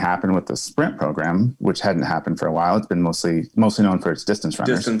something happen with the sprint program, which hadn't happened for a while. It's been mostly known for its distance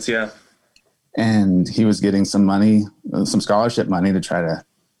runners. Distance, yeah. And he was getting some money, some scholarship money to try to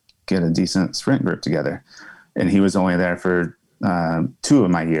get a decent sprint group together. And he was only there for 2 of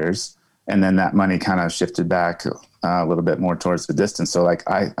my years. And then that money kind of shifted back a little bit more towards the distance. So like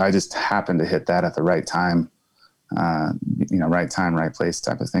I just happened to hit that at the right time, right time, right place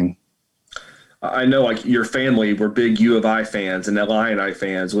type of thing. I know like your family were big U of I fans and Illini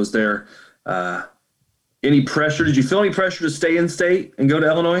fans. Was there any pressure? Did you feel any pressure to stay in state and go to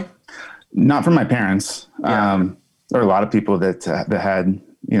Illinois? Not from my parents. Yeah. There were a lot of people that had,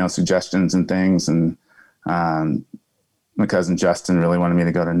 suggestions and things. And my cousin Justin really wanted me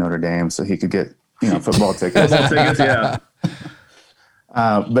to go to Notre Dame so he could get, football tickets. Football tickets, yeah.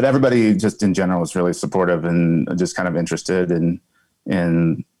 But everybody just in general was really supportive and just kind of interested in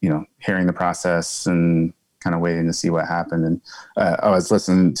hearing the process and kind of waiting to see what happened. And I was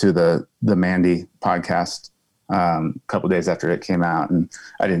listening to the Mandy podcast a couple of days after it came out, and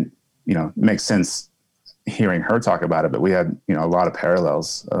I didn't, it makes sense hearing her talk about it, but we had, a lot of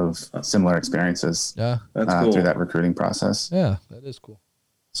parallels of similar experiences That's cool. through that recruiting process. Yeah, that is cool.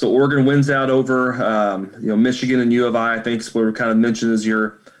 So Oregon wins out over, Michigan and U of I think were kind of mentioned as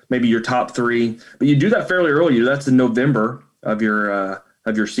maybe your top 3, but you do that fairly early. That's in November of your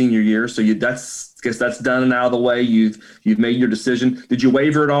senior year. So I guess that's done and out of the way. You've made your decision. Did you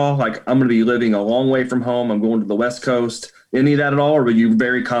waver at all? Like, I'm going to be living a long way from home. I'm going to the West Coast. Any of that at all? Or were you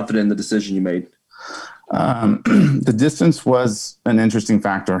very confident in the decision you made? The distance was an interesting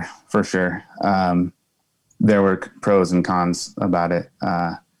factor for sure. There were pros and cons about it.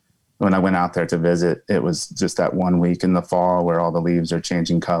 When I went out there to visit, it was just that 1 week in the fall where all the leaves are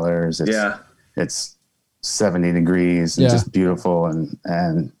changing colors. It's 70 degrees and just beautiful.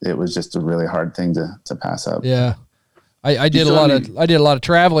 And it was just a really hard thing to pass up. Yeah. I did a lot of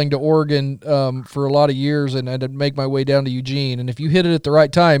traveling to Oregon for a lot of years, and I'd make my way down to Eugene. And if you hit it at the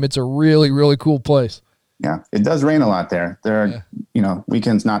right time, it's a really, really cool place. Yeah. It does rain a lot there. There are,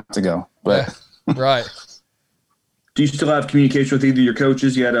 weekends not to go, but right. Do you still have communication with either your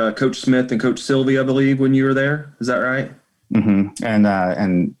coaches? You had Coach Smith and Coach Sylvie, I believe, when you were there. Is that right? Mm-hmm.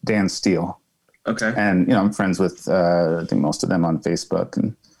 And Dan Steele. Okay. And, I'm friends with, I think most of them on Facebook.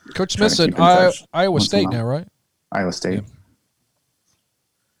 And Coach Smith's at Iowa State now, right? Iowa State. Yeah.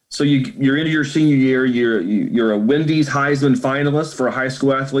 So you're into your senior year. You're a Wendy's Heisman finalist for a high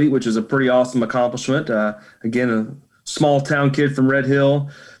school athlete, which is a pretty awesome accomplishment. Again, a small town kid from Red Hill.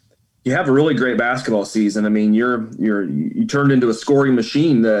 You have a really great basketball season. I mean, you turned into a scoring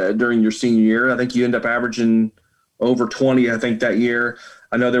machine during your senior year. I think you end up averaging over 20. I think that year.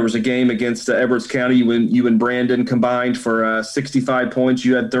 I know there was a game against Edwards County when you and Brandon combined for 65 points.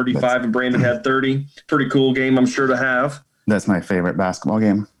 You had 35 and Brandon had 30. Pretty cool game, I'm sure, to have. That's my favorite basketball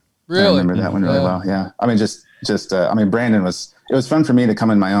game. Really? I remember that one really well. Yeah. I mean, Brandon it was fun for me to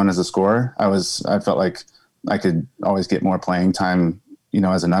come in my own as a scorer. I felt like I could always get more playing time,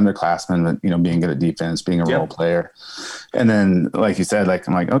 as an underclassman, but, being good at defense, being a role player. And then, like you said,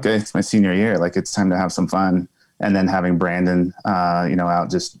 I'm like, okay, it's my senior year. Like, it's time to have some fun. And then having Brandon, out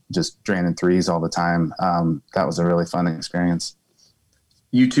just draining threes all the time. That was a really fun experience.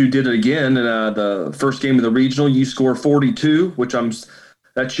 You two did it again. In the first game of the regional, you scored 42, which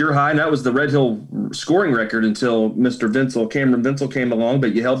that's your high. And that was the Red Hill scoring record until Cameron Vincel came along,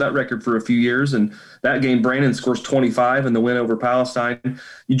 but you held that record for a few years. And that game, Brandon scores 25 in the win over Palestine.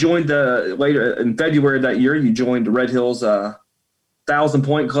 You joined later in February of that year, you joined Red Hill's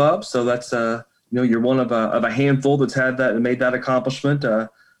 1,000-point club. So that's, you're one of a handful that's had that and made that accomplishment.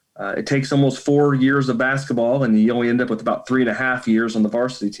 It takes almost 4 years of basketball, and you only end up with about 3.5 years on the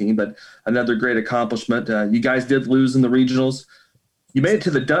varsity team, but another great accomplishment. You guys did lose in the regionals. You made it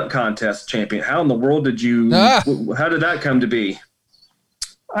to the dunk contest champion. How in the world how did that come to be?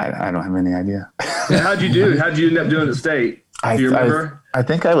 I don't have any idea. How'd you do? How'd you end up doing at state? Do you remember? I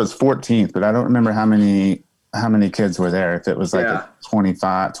think I was 14th, but I don't remember how many kids were there. If it was 20,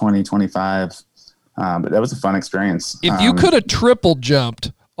 25. But that was a fun experience. If you could have triple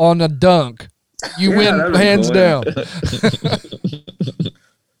jumped on a dunk, you win hands down.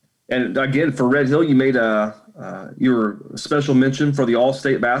 And again, for Red Hill, you made you were a special mention for the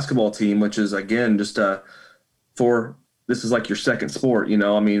All-State basketball team, which is again just this is like your second sport. You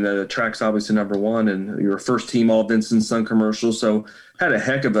know, I mean, the track's obviously number one, and your first team All Vincent Sun commercial. So had a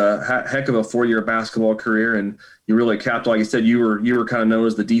heck of a 4-year basketball career, and you really capped. Like you said, you were kind of known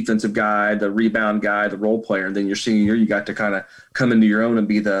as the defensive guy, the rebound guy, the role player. And then your senior year, you got to kind of come into your own and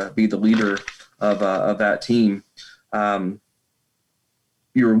be the leader of that team.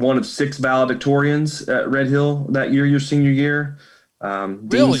 You were one of 6 valedictorians at Red Hill that year, your senior year. Really?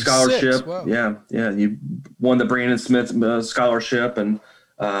 Dean Scholarship. 6? Wow. Yeah. You won the Brandon Smith Scholarship, and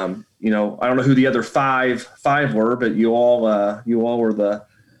I don't know who the other five were, but you all were the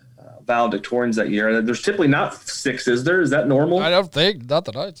valedictorians that year. There's typically not 6, is there? Is that normal? I don't think, not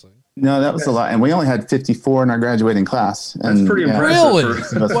that I'd say. No, that was a lot, and we only had 54 in our graduating class. That's and, pretty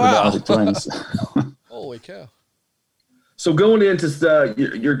impressive. Really? Wow. Holy cow! So going into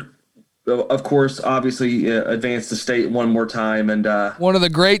your of course, obviously advanced to state one more time, and one of the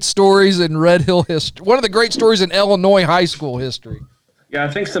great stories in Red Hill history. One of the great stories in Illinois high school history. Yeah, I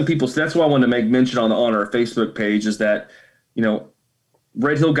think some people. That's why I wanted to make mention on our Facebook page is that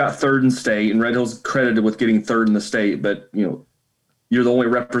Red Hill got 3rd in state, and Red Hill's credited with getting 3rd in the state, but you're the only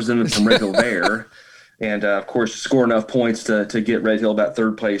representative from Red Hill there. And of course, score enough points to get Red Hill that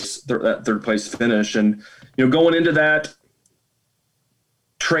third place finish. And going into that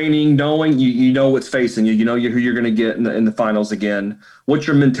training, knowing you know what's facing you, who you're going to get in the finals again. What's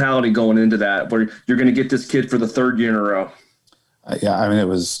your mentality going into that, where you're going to get this kid for the 3rd year in a row? Yeah, I mean, it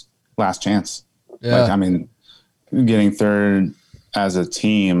was last chance. Yeah. Getting 3rd as a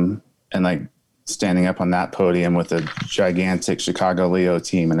team and standing up on that podium with a gigantic Chicago Leo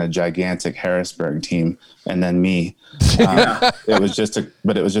team and a gigantic Harrisburg team, and then me. It was just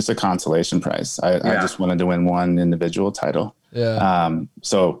a consolation prize. I just wanted to win one individual title. Yeah.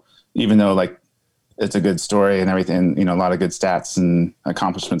 So even though it's a good story and everything, a lot of good stats and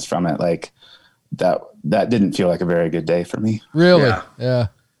accomplishments from it, that didn't feel like a very good day for me. Really? Yeah.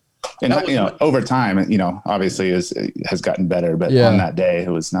 And over time, obviously has gotten better, but on that day, it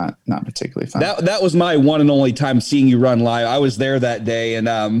was not particularly fun. That was my one and only time seeing you run live. I was there that day, and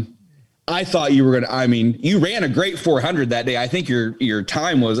I thought you were going to. I mean, you ran a great 400 that day. I think your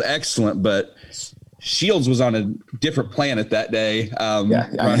time was excellent, but Shields was on a different planet that day.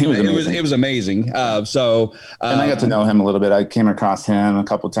 It was amazing. And I got to know him a little bit. I came across him a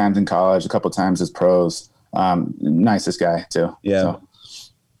couple times in college, a couple times as pros. Nicest guy too. Yeah. So.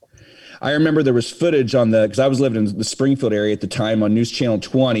 I remember there was footage because I was living in the Springfield area at the time on News Channel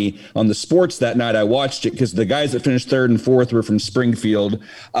 20 on the sports that night. I watched it because the guys that finished 3rd and 4th were from Springfield.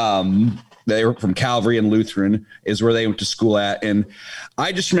 They were from Calvary and Lutheran is where they went to school at. And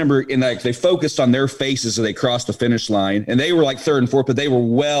I just remember they focused on their faces as they crossed the finish line, and they were 3rd and 4th, but they were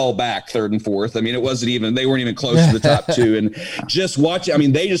well back 3rd and 4th. I mean, they weren't even close to the top 2. And just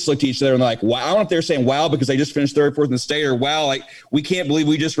watching, they just looked at each other and wow. I don't know if they're saying wow because they just finished 3rd, 4th in the state, or wow, we can't believe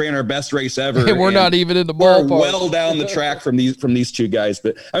we just ran our best race ever. We're not even in the ballpark. We're well down the track from these 2 guys.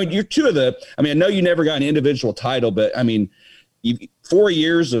 But you're 2 of the. I know you never got an individual title, but 4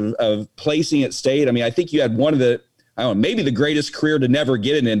 years of placing at state. I think you had one of the, maybe the greatest career to never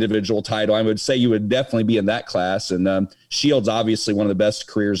get an individual title. I would say you would definitely be in that class. And Shields, obviously one of the best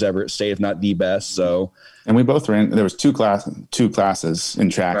careers ever at state, if not the best. So, and we both ran. There was two classes in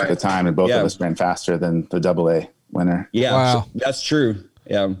track at the time, and both of us ran faster than the AA winner. Yeah, wow. That's true.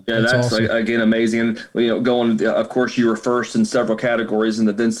 Yeah, that's awesome. Again amazing. And going, of course, you were first in several categories in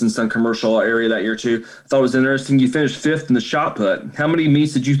the Vincent Sun commercial area that year too. I thought it was interesting. You finished 5th in the shot put. How many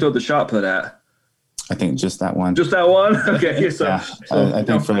meets did you throw the shot put at? I think just that one. Just that one? Okay. I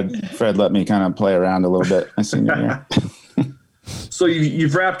think Fred let me kind of play around a little bit my senior year. So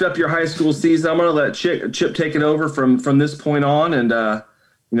you've wrapped up your high school season. I'm going to let Chip take it over from this point on, and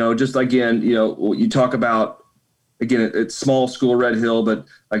just again, you talk about. Again, it's small school Red Hill, but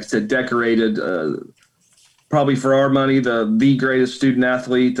like I said, decorated, probably for our money, the greatest student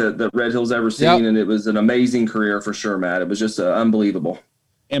athlete that Red Hill's ever seen. Yep. And it was an amazing career for sure, Matt. It was just unbelievable.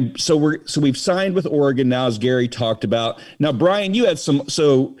 And so we've signed with Oregon now, as Gary talked about. Now, Brian, you had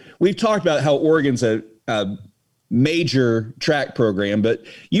so we've talked about how Oregon's a major track program, but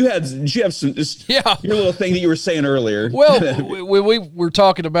did you have some your little thing that you were saying earlier? Well, we were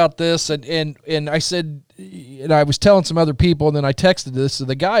talking about this, and I said, and I was telling some other people, and then I texted this to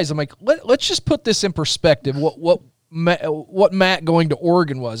the guys. I'm like, let's just put this in perspective. What Matt going to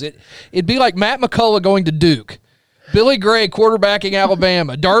Oregon was. It'd be like Matt McCullough going to Duke. Billy Gray quarterbacking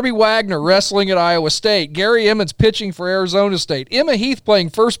Alabama, Darby Wagner wrestling at Iowa State, Gary Emmons pitching for Arizona State, Emma Heath playing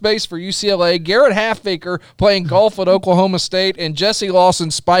first base for UCLA, Garrett Halfacre playing golf at Oklahoma State, and Jesse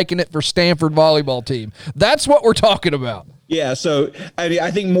Lawson spiking it for Stanford volleyball team. That's what we're talking about. Yeah, so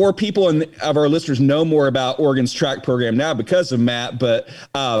I think more people of our listeners know more about Oregon's track program now because of Matt, but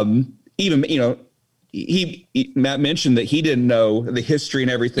even, Matt mentioned that he didn't know the history and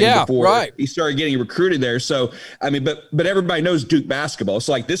everything before he started getting recruited there. So, but everybody knows Duke basketball.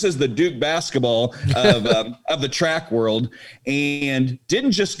 So like, this is the Duke basketball of the track world, and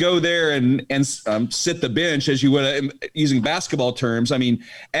didn't just go there and sit the bench as you would using basketball terms. I mean,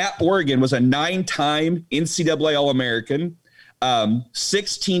 at Oregon was a 9-time NCAA All-American,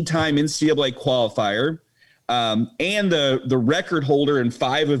 16-time NCAA qualifier, and the record holder in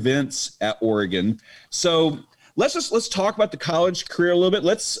 5 events at Oregon. So let's talk about the college career a little bit.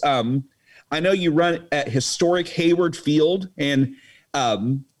 Let's I know you run at historic Hayward Field, and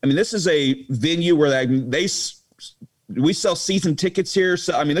this is a venue where we sell season tickets here.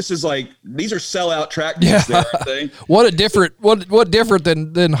 So this is these are sellout track meets there, aren't they? What different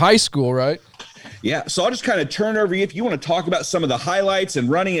than high school, right? Yeah, so I'll just kind of turn over you. If you want to talk about some of the highlights and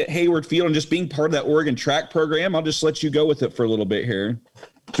running at Hayward Field and just being part of that Oregon track program, I'll just let you go with it for a little bit here.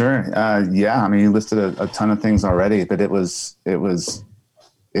 Sure. You listed a ton of things already, but it was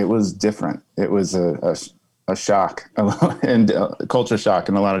different. It was a shock and a culture shock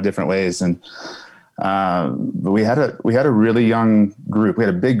in a lot of different ways. And but we had a really young group. We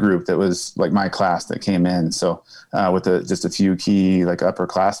had a big group that was like my class that came in. So with just a few key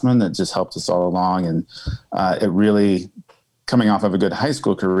upperclassmen that just helped us all along. And it really, coming off of a good high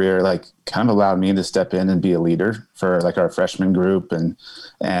school career, kind of allowed me to step in and be a leader for our freshman group and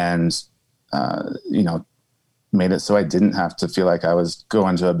made it so I didn't have to feel like I was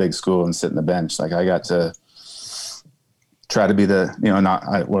going to a big school and sit in the bench. I got to try to be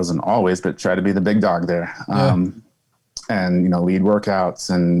I wasn't always, but try to be the big dog there. Yeah. And lead workouts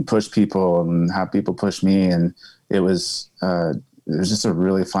and push people and have people push me. And it was just a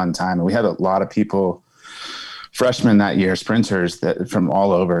really fun time. And we had a lot of people, freshmen that year, sprinters that from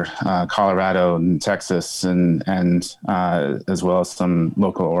all over Colorado and Texas and as well as some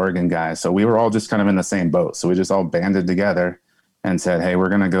local Oregon guys. So we were all just kind of in the same boat. So we just all banded together and said, hey, we're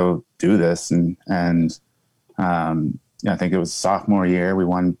going to go do this. And I think it was sophomore year. We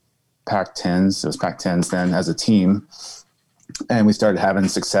won Pac-10s. It was Pac-10s then as a team. And we started having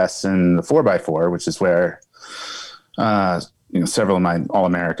success in the 4x4, which is where, several of my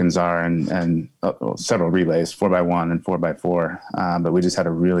All-Americans are and several relays, 4x1 and 4x4. But we just had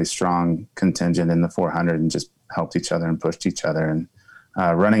a really strong contingent in the 400 and just helped each other and pushed each other. And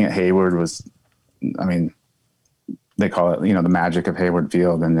running at Hayward was, they call it, the magic of Hayward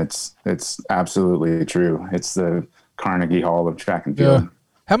Field. And it's absolutely true. It's the Carnegie Hall of track and field. Yeah.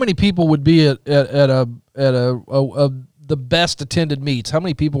 How many people would be at the best attended meets? How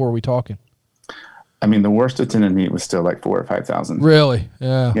many people were we talking? The worst attended meet was still 4,000 or 5,000. Really?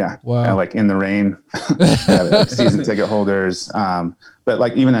 Yeah. Yeah. Wow. In the rain, season ticket holders.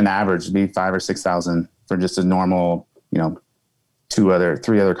 But even an average would be 5,000 or 6,000 for just a normal, 3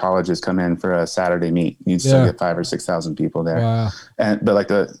 other colleges come in for a Saturday meet. You'd still get 5,000 or 6,000 people there. Wow. But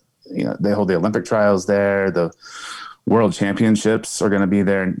they hold the Olympic trials there. The World Championships are going to be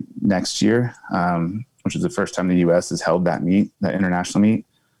there next year, which is the first time the U.S. has held that international meet.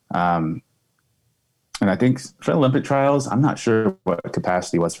 And I think for Olympic trials, I'm not sure what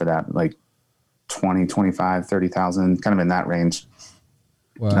capacity was for that, 20, 25, 30,000, kind of in that range.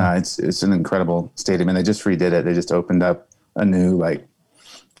 Wow. It's an incredible stadium, and they just redid it. They just opened up a new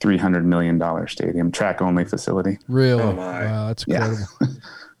 $300 million stadium, track only facility. Really? Oh my. Wow, that's incredible. Yeah.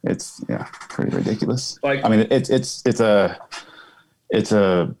 It's pretty ridiculous. It's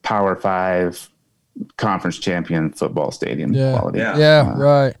a Power 5 conference champion football stadium quality. Yeah,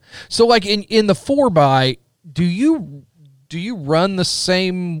 right. So in the 4x, do you run the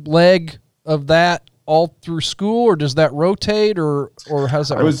same leg of that all through school, or does that rotate, or how's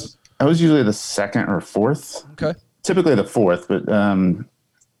that work? I was usually the second or fourth. Okay. Typically the fourth, but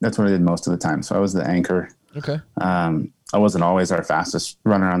that's what I did most of the time. So I was the anchor. Okay. I wasn't always our fastest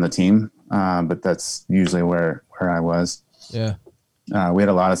runner on the team, but that's usually where I was. Yeah. We had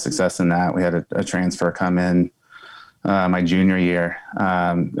a lot of success in that. We had a transfer come in my junior year.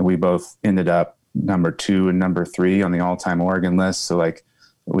 We both ended up number 2 and number 3 on the all-time Oregon list. So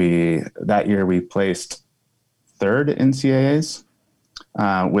that year we placed 3rd in NCAAs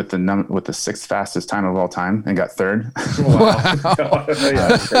with the 6th fastest time of all time and got 3rd. Wow. Yeah,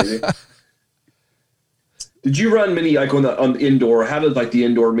 that's crazy. Did you run many like on the indoor? How did like the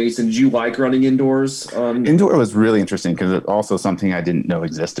indoor meets? And did you like running indoors? Indoor was really interesting because it's also something I didn't know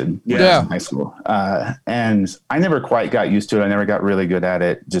existed when I was in high school. And I never quite got used to it. I never got really good at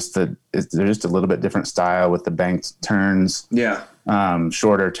it. There's just a little bit different style with the banked turns. Yeah.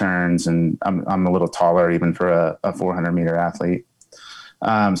 Shorter turns, and I'm a little taller even for a 400 meter athlete.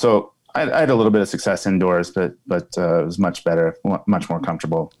 So I had a little bit of success indoors, but it was much better, much more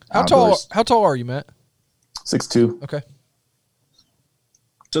comfortable. How tall are you, Matt? 6'2". Okay.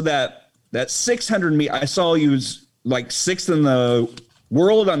 So that 600 meter, I saw you was like sixth in the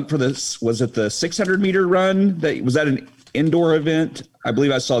world for this. Was it the 600 meter run? Was that an indoor event? I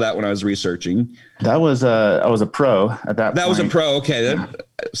believe I saw that when I was researching. I was a pro at that point. That was a pro. Okay.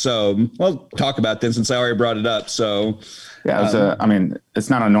 So we'll talk about this since I already brought it up. So yeah, it was it's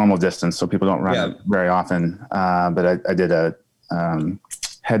not a normal distance, so people don't run it very often. But I did a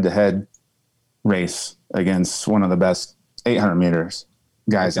head-to-head race against one of the best 800 meters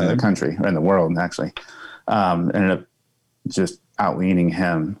guys in the country, or in the world, actually. Ended up just out-leaning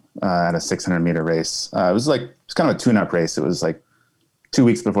him at a 600 meter race. It was kind of a tune-up race. It was like 2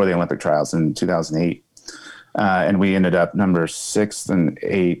 weeks before the Olympic trials in 2008. And we ended up number 6 and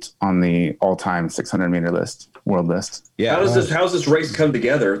 8 on the all-time 600 meter world list. Yeah. How's this race come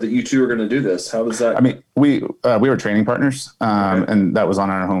together that you two are going to do this? How does that? I mean, we were training partners, and that was on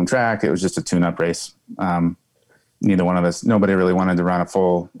our home track. It was just a tune-up race. Neither one of us, nobody really wanted to run a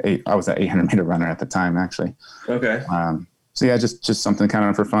full 8. I was an 800 meter runner at the time, actually. Okay. So yeah, just something kind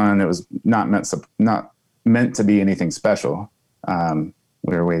of for fun. It was not meant to be anything special.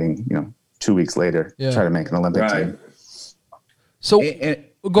 We were waiting, 2 weeks later to try to make an Olympic team. So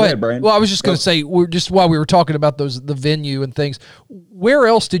go ahead, Brian. Well, I was just going to say, while we were talking about the venue and things, where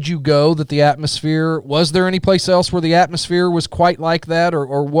else did you go that the atmosphere, was there any place else where the atmosphere was quite like that,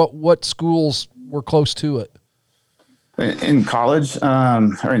 or what schools were close to it? In college,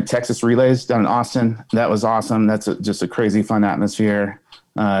 or in Texas Relays down in Austin, that was awesome. That's just a crazy fun atmosphere.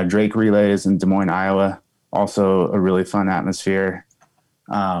 Drake Relays in Des Moines, Iowa, also a really fun atmosphere.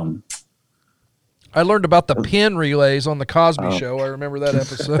 I learned about the pin relays on the Cosby Show. I remember that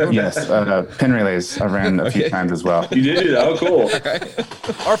episode. Yes, pin relays I ran a few times as well. You did? Oh, cool.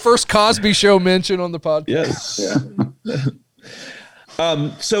 Our first Cosby Show mention on the podcast. Yes. Yeah.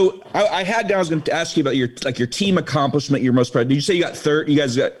 So I was going to ask you about your team accomplishment. Your most proud. Did you say you got third?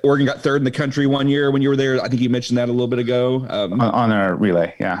 Oregon got third in the country one year when you were there. I think you mentioned that a little bit ago. On our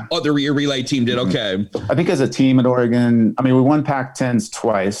relay, yeah. Oh, your relay team did. Okay. I think as a team at Oregon, we won Pac-10s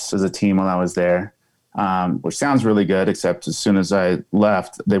twice as a team while I was there, which sounds really good. Except as soon as I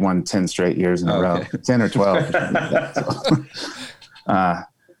left, they won 10 straight years in a row, 10 or 12.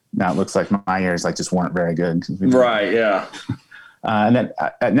 Now it looks like my years just weren't very good. Right. Yeah. And then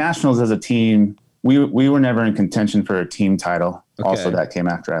at Nationals as a team, we were never in contention for a team title. Okay. Also, that came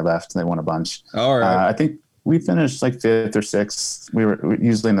after I left. They won a bunch. All right. I think we finished 5th or 6th. We were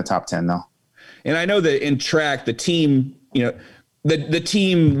usually in the top 10 though. And I know that in track, the team, the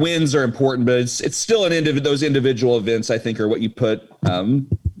team wins are important, but it's still those individual events, I think, are what you put. I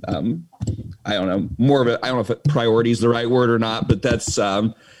don't know, more of it. I don't know if priority is the right word or not, but that's.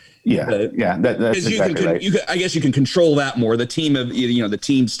 That's exactly right. I guess you can control that more. The team the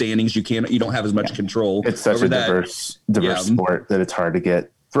team standings, you don't have as much control. It's such a diverse sport that it's hard to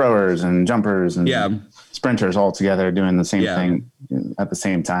get throwers and jumpers and sprinters all together doing the same thing at the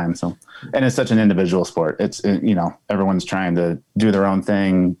same time. So, and it's such an individual sport. It's everyone's trying to do their own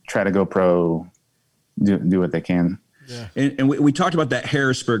thing, try to go pro, do what they can. Yeah. And we talked about that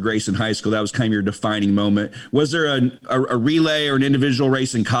Harrisburg race in high school. That was kind of your defining moment. Was there a relay or an individual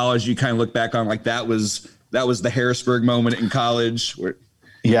race in college you kind of look back on that was the Harrisburg moment in college?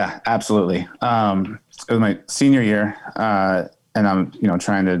 Yeah, absolutely. It was my senior year, and I'm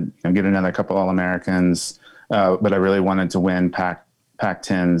trying to get another couple All-Americans, but I really wanted to win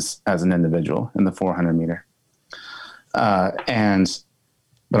Pac-10s as an individual in the 400 meter. But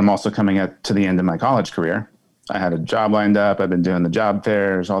I'm also coming to the end of my college career. I had a job lined up. I've been doing the job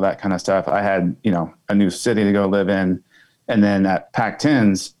fairs, all that kind of stuff. I had, a new city to go live in. And then at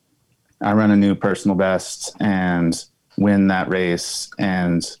Pac-10s, I run a new personal best and win that race.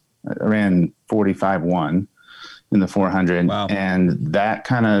 And I ran 45-1 in the 400. Wow. And that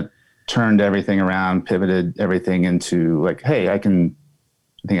kind of turned everything around, pivoted everything into hey, I think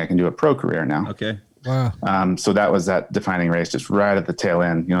I can do a pro career now. Okay. Wow. So that was that defining race, just right at the tail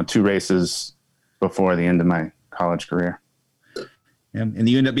end, 2 races before the end of my college career. And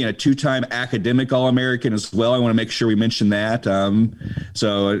you end up being a 2-time academic All-American as well. I want to make sure we mention that.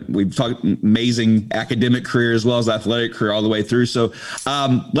 So we've talked amazing academic career as well as athletic career all the way through. So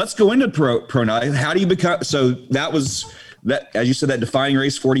let's go into pro now. How do you become? So that was that, as you said, that defining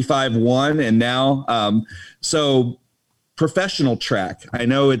race 45-1, and now so professional track. I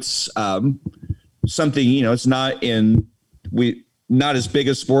know it's something, it's not as big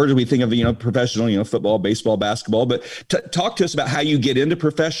a sport as we think of, professional, football, baseball, basketball, but talk to us about how you get into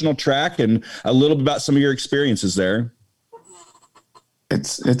professional track and a little bit about some of your experiences there.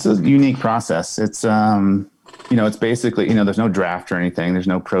 It's a unique process. It's, it's basically, there's no draft or anything. There's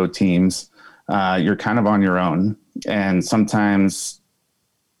no pro teams. You're kind of on your own, and sometimes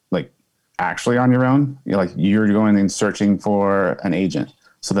like actually on your own, you're going and searching for an agent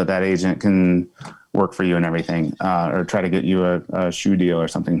so that agent can work for you and everything, or try to get you a shoe deal or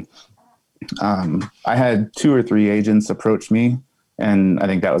something. I had 2 or 3 agents approach me, and I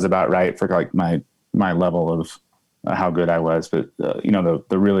think that was about right for like my level of how good I was. But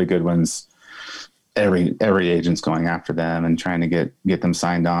the really good ones, every agent's going after them and trying to get them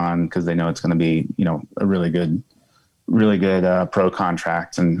signed on because they know it's going to be a really good pro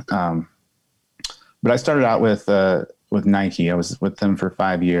contract. And but I started out with Nike. I was with them for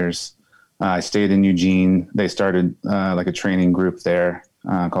 5 years. I stayed in Eugene. They started like a training group there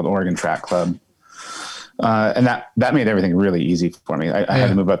called Oregon Track Club. And that made everything really easy for me. I had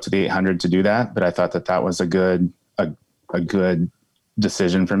to move up to the 800 to do that, but I thought that was a good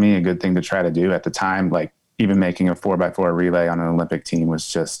decision for me, a good thing to try to do at the time. Like even making a 4x4 relay on an Olympic team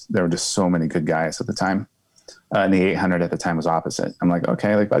was there were just so many good guys at the time. And the 800 at the time was opposite. I'm like,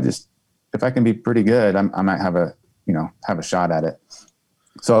 okay, like if I can be pretty good, I might have a shot at it.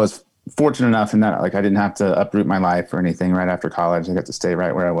 So I was fortunate enough in that, like, I didn't have to uproot my life or anything right after college. I got to stay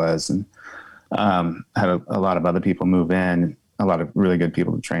right where I was, and had a lot of other people move in, a lot of really good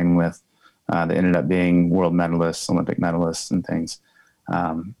people to train with. They ended up being world medalists, Olympic medalists and things.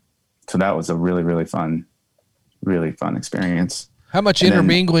 So that was a really, really fun experience. How much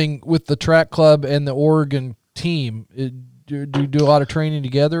intermingling with the track club and the Oregon team? Do you do a lot of training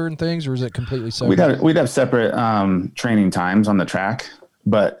together and things, or is it completely separate? We'd have separate training times on the track,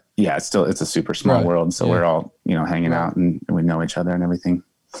 but yeah, it's a super small world. So we're all, hanging out and we know each other and everything.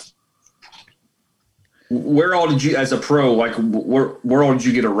 Where all did you, as a pro, like where all did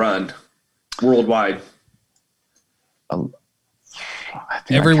you get a run worldwide? I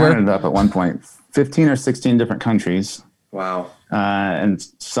think everywhere. I counted up at one point, 15 or 16 different countries. Wow. And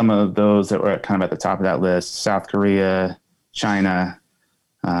some of those that were kind of at the top of that list, South Korea, China,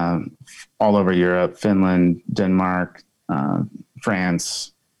 all over Europe, Finland, Denmark,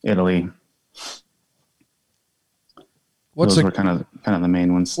 France, Italy. Those were kind of the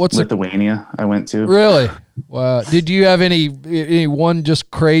main ones. Lithuania I went to. Really? Wow. Did you have any one just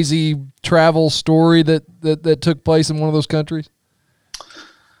crazy travel story that took place in one of those countries?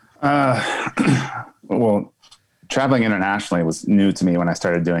 Well, traveling internationally was new to me when I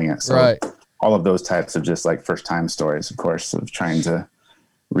started doing it. So all of those types of just like first time stories, of course, of trying to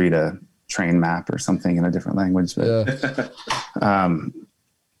read a train map or something in a different language. But,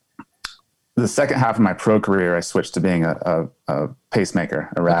 the second half of my pro career, I switched to being a pacemaker,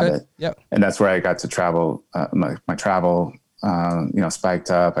 a rabbit. Okay. Yep. And that's where I got to travel. My travel,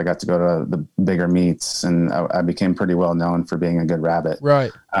 spiked up. I got to go to the bigger meets, and I became pretty well known for being a good rabbit.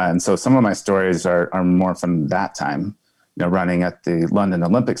 Right. And so some of my stories are more from that time, running at the London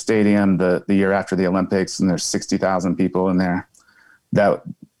Olympic Stadium the year after the Olympics, and there's 60,000 people in there.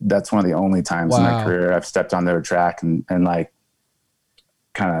 That's one of the only times in my career I've stepped on their track and like,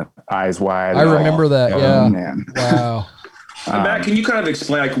 kind of eyes wide. I remember that. Yeah. Man. Wow. Matt, can you kind of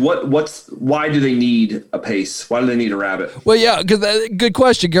explain like why do they need a pace? Why do they need a rabbit? Well, yeah, because good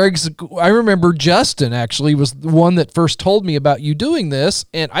question, Gary. 'Cause I remember Justin actually was the one that first told me about you doing this,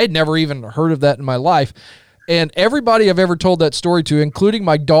 and I had never even heard of that in my life. And everybody I've ever told that story to, including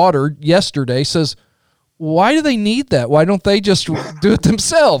my daughter yesterday, says, why do they need that? Why don't they just do it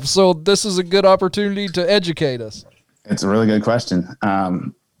themselves? So this is a good opportunity to educate us. It's a really good question.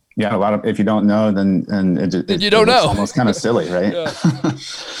 Yeah, a lot of, if you don't know, then you don't know. It's almost kind of silly, right?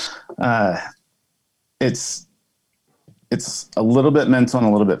 It's a little bit mental and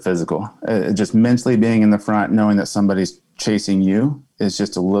a little bit physical. Just mentally being in the front, knowing that somebody's chasing you is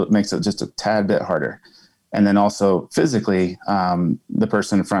makes it just a tad bit harder. And then also physically, the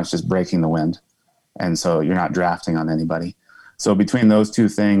person in front is just breaking the wind. And so you're not drafting on anybody. So between those two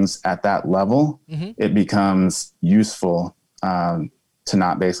things at that level, it becomes useful to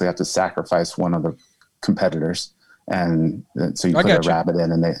not basically have to sacrifice one of the competitors. And so you put a rabbit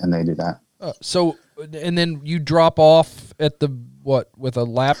in and they do that. So, and then you drop off at the with a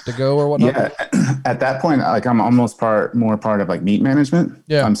lap to go or whatnot? Yeah, at that point, like I'm almost more part of like meet management.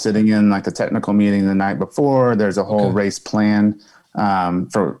 Yeah, I'm sitting in like the technical meeting the night before. There's a whole race plan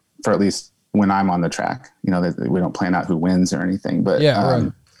for at least when I'm on the track. You know, we don't plan out who wins or anything, but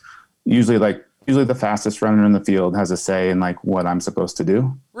usually the fastest runner in the field has a say in like what I'm supposed to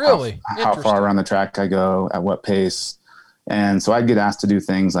do. Really? How far around the track I go, at what pace. And so I'd get asked to do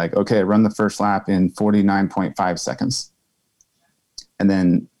things like, okay, run the first lap in 49.5 seconds. And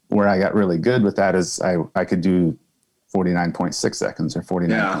then where I got really good with that is I could do 49.6 seconds or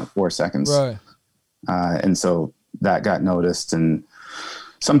 49.4 seconds. Right. And so that got noticed. And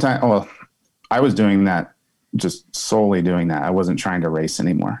sometimes, I was doing that, just solely doing that. I wasn't trying to race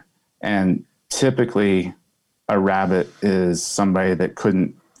anymore. And typically a rabbit is somebody that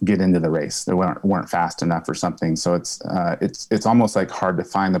couldn't get into the race. They weren't fast enough or something. So it's almost like hard to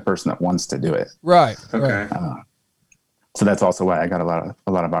find the person that wants to do it. Right. Okay. So that's also why I got a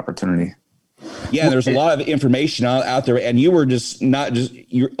lot of opportunity. Yeah, there's a lot of information out there, and you were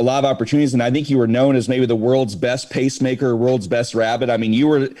a lot of opportunities, and I think you were known as maybe the world's best pacemaker, world's best rabbit. I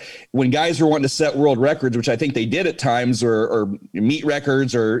mean, when guys were wanting to set world records, which I think they did at times, or meet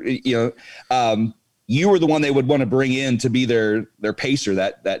records, or you were the one they would want to bring in to be their pacer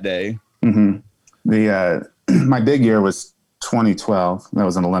that day. Mm-hmm. My big year was 2012. That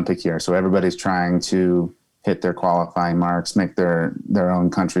was an Olympic year, so everybody's trying to hit their qualifying marks, make their own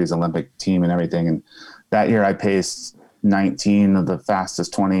country's Olympic team and everything. And that year I paced 19 of the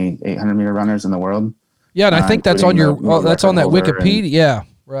fastest 800 meter runners in the world. Yeah. And I think that's on that's on that Wikipedia. Yeah.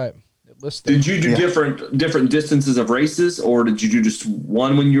 Right. Did you do different distances of races, or did you do just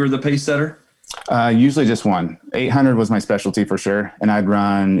one when you were the pace setter? Usually just one. 800 was my specialty for sure. And I'd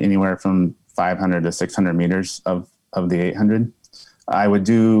run anywhere from 500 to 600 meters of the 800. I would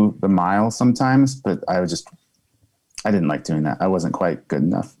do the mile sometimes, but I didn't like doing that. I wasn't quite good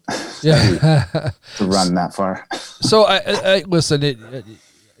enough to run that far. So I listen,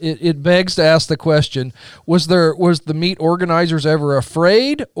 it begs to ask the question, was the meet organizers ever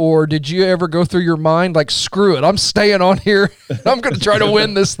afraid, or did you ever go through your mind like, screw it, I'm staying on here. I'm going to try to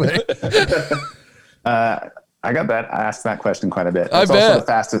win this thing. I got asked that question quite a bit. I bet.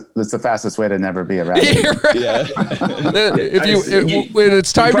 It's the fastest way to never be a rabbit. Yeah. When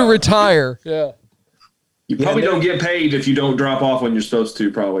it's time to retire. Yeah. You probably don't get paid if you don't drop off when you're supposed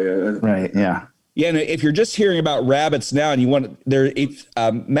to, probably. Right. Yeah. Yeah, and if you're just hearing about rabbits now and you want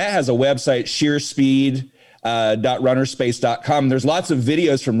Matt has a website, sheerspeed.runnerspace.com. There's lots of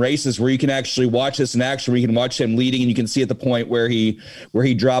videos from races where you can actually watch this in action, where you can watch him leading, and you can see at the point where he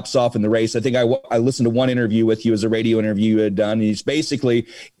drops off in the race. I think I listened to one interview with you, as a radio interview you had done, and he's basically,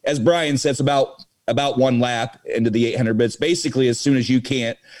 as Brian said, it's about one lap into the 800 bits. Basically, as soon as you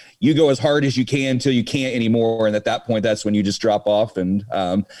can't, you go as hard as you can until you can't anymore, and at that point, that's when you just drop off. And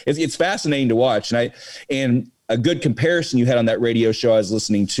it's fascinating to watch. And a good comparison you had on that radio show I was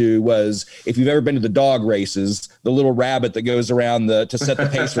listening to was, if you've ever been to the dog races, the little rabbit that goes around to set the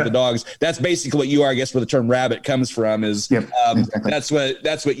pace for the dogs. That's basically what you are, I guess, where the term rabbit comes from. Is exactly.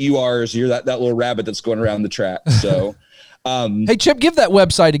 That's what you are. Is you're that little rabbit that's going around the track. So, hey Chip, give that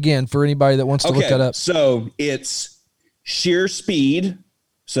website again for anybody that wants to look that up. So it's Sheer Speed.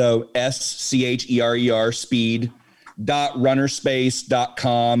 So SCHERER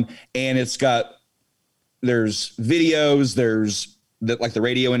speed.runnerspace.com, and there's videos, there's like the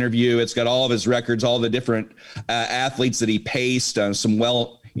radio interview. It's got all of his records, all the different athletes that he paced, some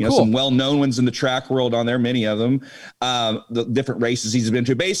well-known ones in the track world on there, many of them, the different races he's been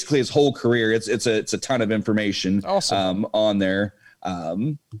to, basically his whole career. It's a ton of information. Awesome. On there.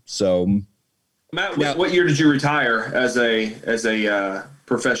 So Matt, what year did you retire as a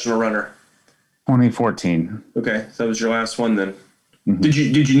professional runner? 2014. Okay, so that was your last one then. Mm-hmm.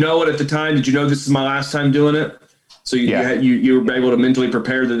 Did you know it at the time? Did you know this is my last time doing it? So you were able to mentally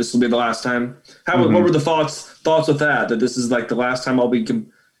prepare that this will be the last time. What were the thoughts with that this is like the last time I'll be?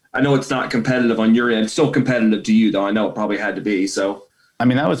 I know it's not competitive on your end. It's still competitive to you, though. I know it probably had to be. So I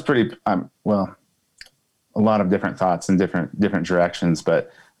mean, that was pretty a lot of different thoughts in different directions, but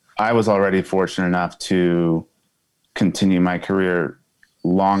I was already fortunate enough to continue my career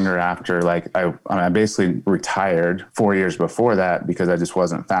longer after. Like I basically retired 4 years before that because I just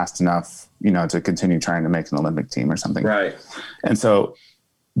wasn't fast enough, to continue trying to make an Olympic team or something. Right. And so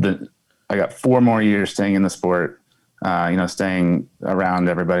I got 4 more years staying in the sport, staying around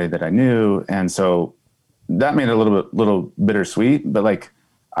everybody that I knew. And so that made it a little bittersweet, but like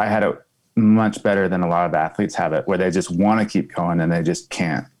I had it much better than a lot of athletes have it, where they just want to keep going and they just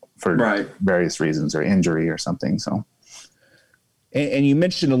can't for various reasons or injury or something. So And you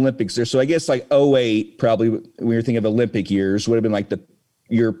mentioned Olympics there. So I guess like 2008, probably when you're thinking of Olympic years, would have been like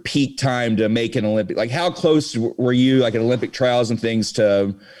your peak time to make an Olympic. Like how close were you like at Olympic trials and things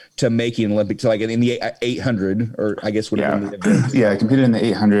to making an Olympic, to like in the 800, or I guess would have been the event? Yeah, I competed in the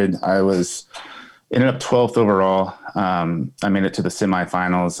 800. Ended up 12th overall. I made it to the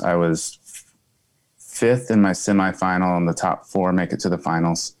semifinals. I was 5th in my semifinal, and the top 4 make it to the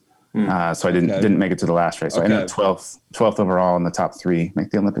finals. So I didn't make it to the last race. So I ended up 12th overall, and the top 3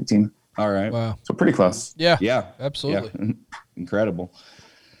 make the Olympic team. All right. Wow. So pretty close. Yeah, absolutely. Yeah. Incredible.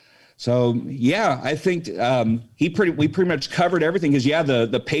 So yeah, I think we pretty much covered everything, because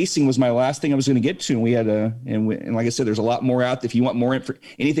the pacing was my last thing I was going to get to, and we had and like I said, there's a lot more out. If you want more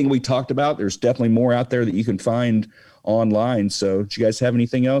anything we talked about, there's definitely more out there that you can find online. So do you guys have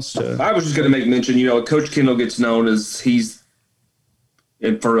anything else? I was just going to make mention, Coach Kendall gets known as he's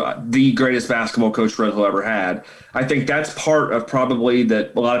for the greatest basketball coach Red Hill ever had. I think that's part of probably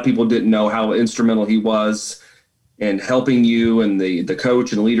that a lot of people didn't know how instrumental he was in helping you, and the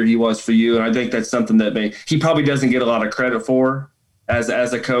coach and leader he was for you. And I think that's something that he probably doesn't get a lot of credit for as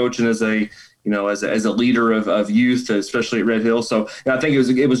a coach and as a leader of youth, especially at Red Hill. So I think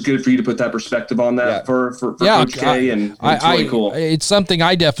it was good for you to put that perspective on that for Coach K, and it's really cool. It's something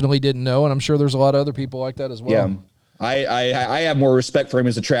I definitely didn't know, and I'm sure there's a lot of other people like that as well. Yeah. I have more respect for him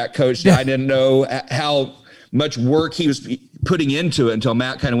as a track coach. I didn't know how much work he was putting into it until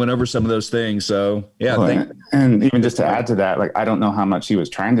Matt kind of went over some of those things. So yeah. And even just to add to that, like, I don't know how much he was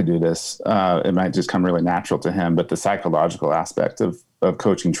trying to do this. It might just come really natural to him, but the psychological aspect of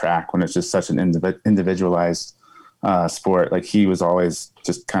coaching track, when it's just such an individualized sport, like he was always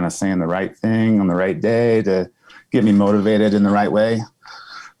just kind of saying the right thing on the right day to get me motivated in the right way.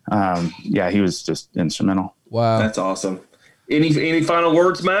 He was just instrumental. Wow. That's awesome. Any final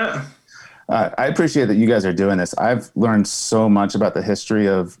words, Matt? I appreciate that you guys are doing this. I've learned so much about the history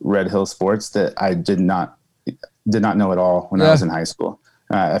of Red Hill sports that I did not know at all when I was in high school.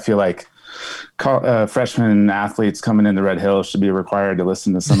 I feel like freshman athletes coming into Red Hill should be required to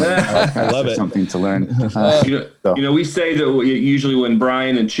listen to some of the I love it. Something to learn. We say that usually when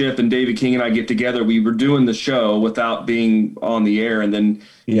Brian and Chip and David King and I get together, we were doing the show without being on the air, and then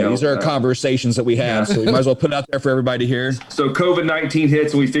these are conversations that we have, so we might as well put it out there for everybody to hear. So COVID-19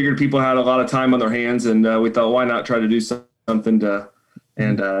 hits, and we figured people had a lot of time on their hands, and we thought, why not try to do something to,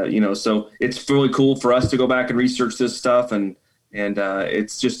 and so it's really cool for us to go back and research this stuff, and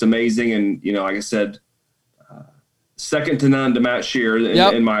it's just amazing. And, like I said, second to none to Matt Shear,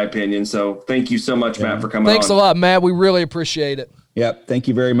 in my opinion. So thank you so much, Matt, for coming on. Thanks a lot, Matt. We really appreciate it. Yep. Thank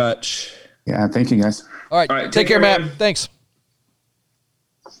you very much. Yeah. Thank you, guys. All right. Take care, Matt. Man. Thanks.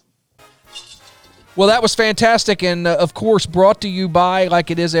 Well, that was fantastic. And, of course, brought to you by,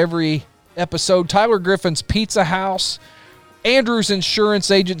 like it is every episode, Tyler Griffin's Pizza House, Andrews Insurance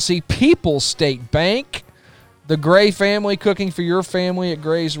Agency, People's State Bank, the Gray family cooking for your family at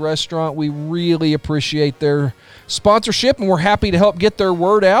Gray's Restaurant. We really appreciate their sponsorship, and we're happy to help get their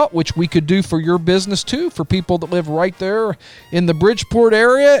word out, which we could do for your business too, for people that live right there in the Bridgeport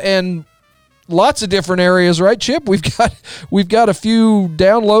area and lots of different areas, right, Chip? We've got a few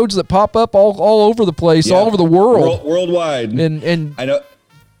downloads that pop up all over the place, all over the world, worldwide. And I know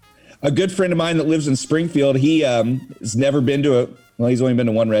a good friend of mine that lives in Springfield. He has never been to he's only been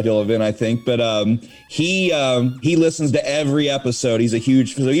to one Red Hill event, I think, but he listens to every episode. He's a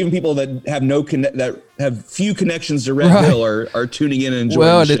huge, so even people that have that have few connections to Red Hill are tuning in and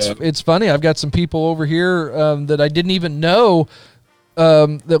enjoying the show. It's funny. I've got some people over here that I didn't even know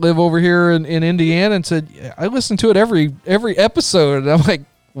that live over here in Indiana, and said, I listen to it every episode. And I'm like,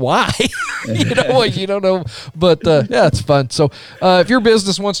 why? You don't know, but it's fun. So if your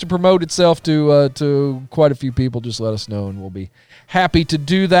business wants to promote itself to quite a few people, just let us know, and we'll be happy to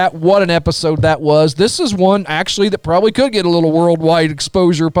do that. What an episode that was. This is one actually that probably could get a little worldwide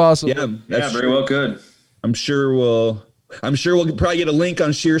exposure, possibly. Yeah, very well could. I'm sure we'll probably get a link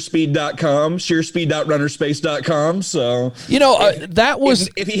on sheerspeed.com, sheerspeed.runnerspace.com. So that was,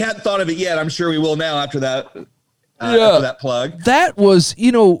 if he hadn't thought of it yet, I'm sure we will now after that. After that plug. That was,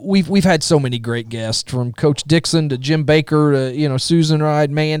 we've had so many great guests, from Coach Dixon to Jim Baker to, Susan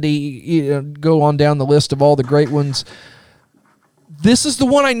Ride, Mandy, go on down the list of all the great ones. This is the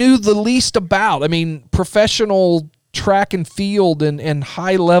one I knew the least about. I mean, professional track and field and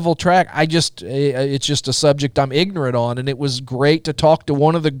high level track. It's just a subject I'm ignorant on, and it was great to talk to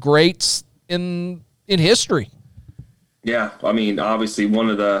one of the greats in history. Yeah. I mean, obviously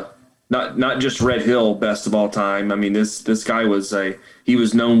one of the, not just Red Hill best of all time. I mean, this guy was he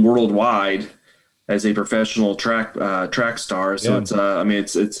was known worldwide as a professional track star. So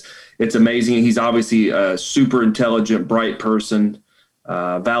it's amazing. He's obviously a super intelligent, bright person,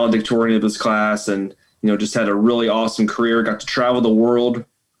 valedictorian of his class, and just had a really awesome career. Got to travel the world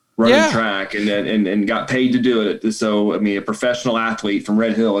running track, and got paid to do it. So a professional athlete from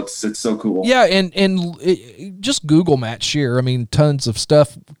Red Hill. It's so cool. Yeah, and just Google Matt Shear. Tons of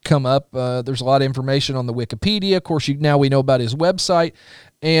stuff come up. There's a lot of information on the Wikipedia. Of course, now we know about his website.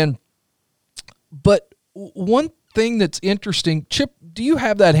 But one thing that's interesting, Chip, do you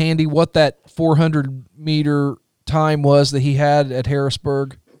have that handy? What that 400-meter time was that he had at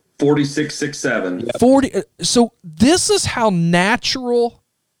Harrisburg? 46.67. 40. So this is how natural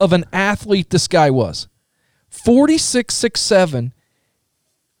of an athlete this guy was. 46.67.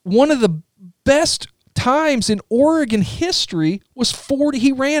 One of the best times in Oregon history was 40.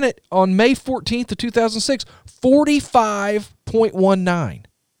 He ran it on May 14th of 2006, 45.19.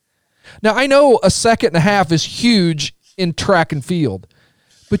 Now, I know a second and a half is huge in track and field,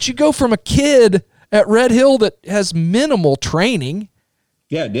 but you go from a kid at Red Hill that has minimal training.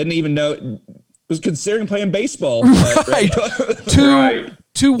 Yeah, didn't even know, was considering playing baseball. Right.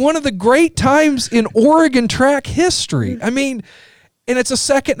 To one of the great times in Oregon track history. And it's a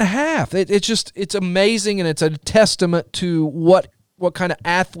second and a half. It's amazing, and it's a testament to what kind of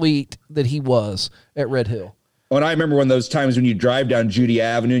athlete that he was at Red Hill. Well, I remember one of those times when you drive down Judy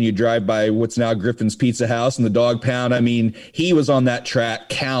Avenue and you drive by what's now Griffin's Pizza House and the Dog Pound. He was on that track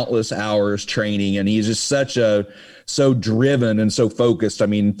countless hours training, and he's just so driven and so focused.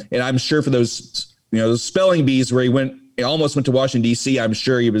 And I'm sure for those spelling bees where he almost went to Washington, D.C., I'm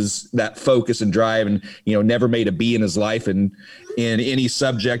sure he was that focus and drive and, never made a B in his life in any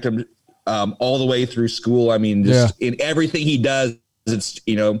subject all the way through school. In everything he does, it's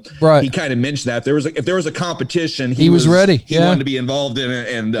right. He kind of mentioned that if there was a competition, he was ready. He wanted to be involved in it,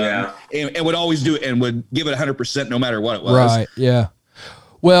 and would always do it and would give it 100% no matter what it was. Right. Yeah.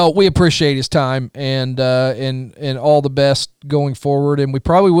 Well, we appreciate his time and all the best going forward, and we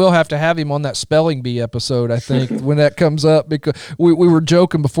probably will have to have him on that spelling bee episode, I think, when that comes up, because we were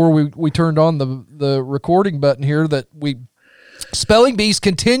joking before we turned on the recording button here that spelling bees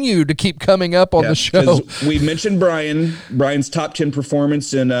continue to keep coming up on the show. We mentioned Brian's top 10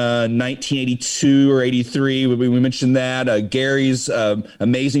 performance in 1982 or 83. We mentioned that. Gary's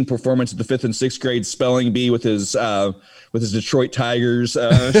amazing performance at the 5th and 6th grade spelling bee with his Detroit Tigers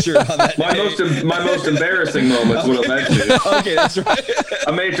shirt on that my most embarrassing moments would have led to. Okay, that's right.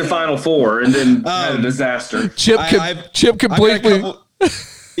 I made it to Final Four and then had a disaster. Chip completely.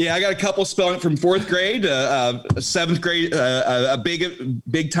 I got a couple spelling from 4th grade, 7th grade, a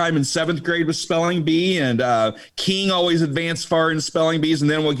big time in 7th grade with spelling bee, and King always advanced far in spelling bees, and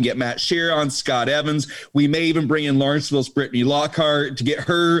then we can get Matt Shear on, Scott Evans. We may even bring in Lawrenceville's Brittany Lockhart to get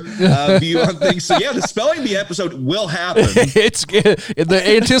her view on things. So the spelling bee episode will happen. The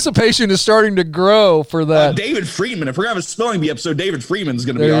anticipation is starting to grow for that. David Friedman, if we're gonna have a spelling bee episode, David Friedman's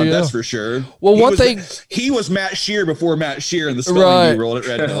going to be on. That's for sure. Well, he was Matt Shear before Matt Shear in the spelling bee world at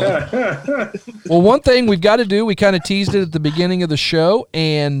Red Hill. Well, one thing we've got to do, we kind of teased it at the beginning of the show,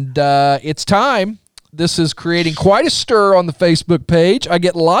 and it's time. This is creating quite a stir on the Facebook page. I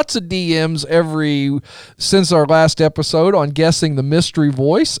get lots of DMs since our last episode on guessing the mystery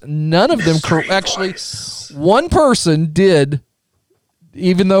voice. None of them actually. One person did,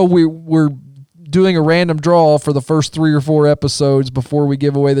 even though we were doing a random draw for the first 3 or 4 episodes before we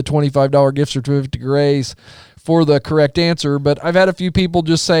give away the $25 gift certificate to Gray's for the correct answer. But I've had a few people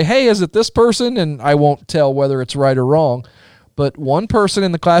just say, hey, is it this person? And I won't tell whether it's right or wrong. But one person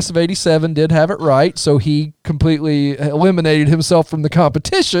in the class of 87 did have it right, so he completely eliminated himself from the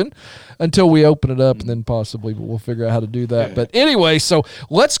competition until we open it up, and then possibly we'll figure out how to do that. But anyway, so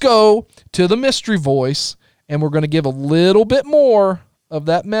let's go to the mystery voice, and we're going to give a little bit more of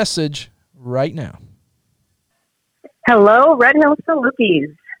that message right now. Hello, Red Hill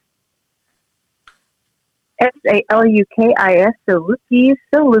Salukis. Salukis,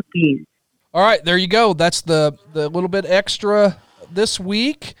 Salukis. All right, there you go. That's the little bit extra this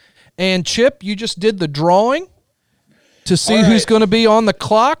week. And Chip, you just did the drawing to see who's going to be on the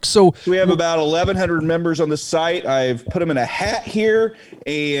clock. So we have about 1,100 members on the site. I've put them in a hat here,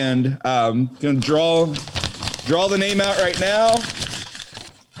 and going to draw the name out right now.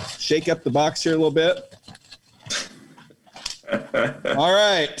 Shake up the box here a little bit. All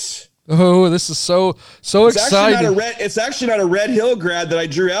right. Oh, this is so exciting. It's actually not a Red Hill grad that I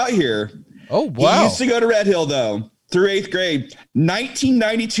drew out here. Oh, wow. He used to go to Red Hill, though, through 8th grade.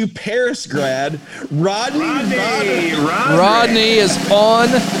 1992 Paris grad, Rodney. Rodney is on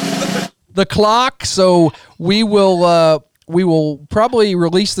the clock, so we will We will probably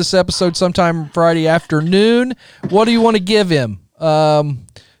release this episode sometime Friday afternoon. What do you want to give him?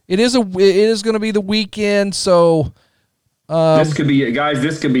 It is going to be the weekend, so this could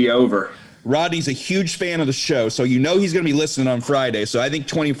be over. Rodney's a huge fan of the show, so he's going to be listening on Friday. So I think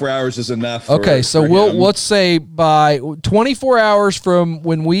 24 hours is enough. So let's say by 24 hours from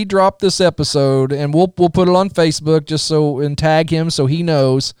when we drop this episode, and we'll put it on Facebook and tag him so he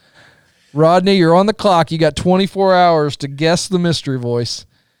knows. Rodney, you're on the clock. You got 24 hours to guess the mystery voice.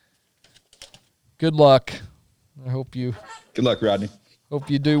 Good luck. Good luck, Rodney. Hope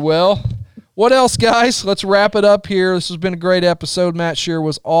you do well. What else, guys? Let's wrap it up here. This has been a great episode. Matt Shear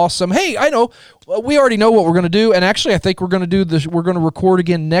was awesome. Hey, I know we already know what we're going to do, and actually, I think we're going to do this. We're going to record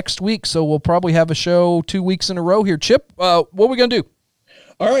again next week, so we'll probably have a show 2 weeks in a row here. Chip, what are we going to do?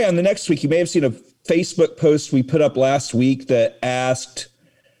 All right, on the next week, you may have seen a Facebook post we put up last week that asked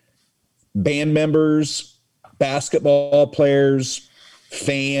band members, basketball players,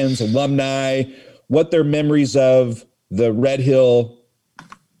 fans, alumni, what their memories of the Red Hill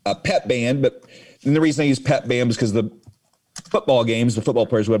pep band, but the reason I use pep band is because the football games, the football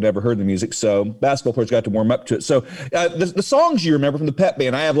players would have never heard the music, so basketball players got to warm up to it. So the songs you remember from the pep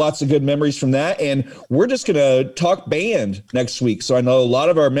band, I have lots of good memories from that, and we're just going to talk band next week. So I know a lot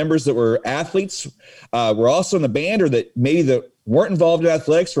of our members that were athletes were also in the band, or that maybe that weren't involved in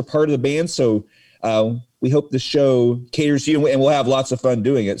athletics were part of the band. So we hope the show caters to you, and we'll have lots of fun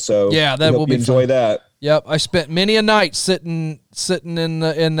doing it. So yeah, that will be enjoy fun. That. Yep, I spent many a night sitting in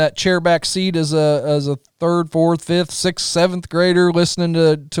that chairback seat as a third, fourth, fifth, sixth, seventh grader listening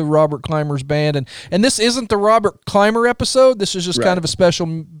to Robert Clymer's band, and this isn't the Robert Clymer episode. This is just kind of a special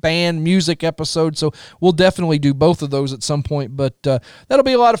band music episode. So we'll definitely do both of those at some point. But that'll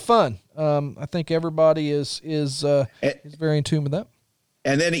be a lot of fun. I think everybody is very in tune with that.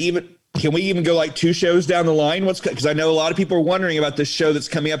 And then can we even go like 2 shows down the line? Because I know a lot of people are wondering about this show that's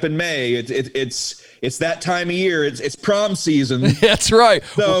coming up in May. It's that time of year. It's prom season. That's right.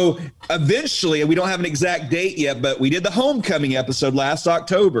 So eventually, we don't have an exact date yet, but we did the homecoming episode last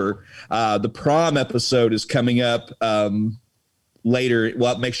October. The prom episode is coming up later.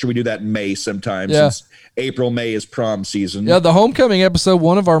 We'll make sure we do that in May sometime. Yeah. Since April, May is prom season. Yeah, the homecoming episode,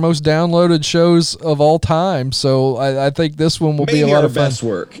 one of our most downloaded shows of all time. So I think this one will be a lot of fun. Best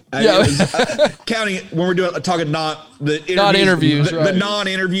work. Yeah. Counting when we're talking not interviews, the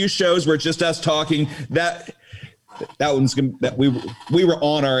non-interview shows where it's just us talking. That one's that we were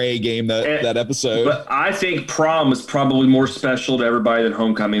on our A game that episode. But I think prom is probably more special to everybody than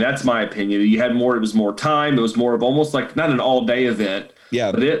homecoming. That's my opinion. You had more. It was more time. It was more of almost like not an all-day event.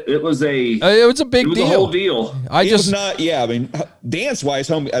 Yeah, but it was a big deal. It was a whole deal. Dance wise,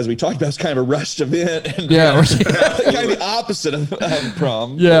 home as we talked about, is kind of a rushed event. And, yeah, kind of the opposite of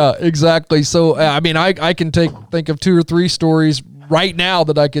prom. Yeah, exactly. So I mean, I can think of 2 or 3 stories right now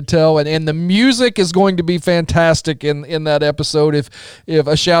that I could tell, and the music is going to be fantastic in that episode. If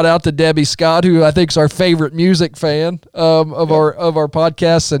a shout out to Debbie Scott, who I think is our favorite music fan of our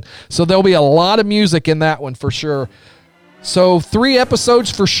podcasts, and so there'll be a lot of music in that one for sure. So 3 episodes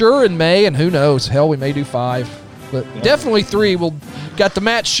for sure in May, and who knows? Hell, we may do 5, but definitely 3. We'll got the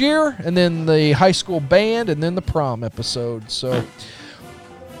Matt Shear, and then the high school band, and then the prom episode. So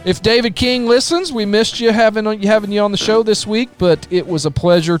if David King listens, we missed you having you on the show this week, but it was a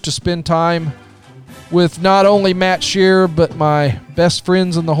pleasure to spend time with not only Matt Shear, but my best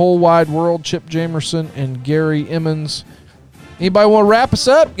friends in the whole wide world, Chip Jamerson and Gary Emmons. Anybody want to wrap us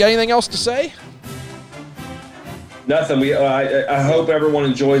up? Got anything else to say? Nothing. I hope everyone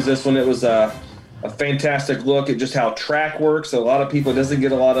enjoys this one. It was a fantastic look at just how track works. A lot of people, it doesn't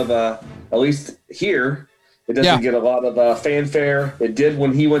get a lot of, at least here, it doesn't get a lot of fanfare. It did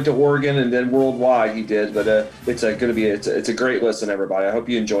when he went to Oregon, and then worldwide he did. But it's a great listen, everybody. I hope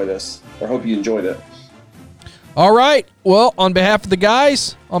you enjoy this, or hope you enjoyed it. All right. Well, on behalf of the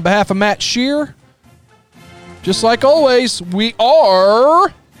guys, on behalf of Matt Shear, just like always, we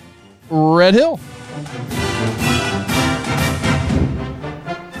are Red Hill.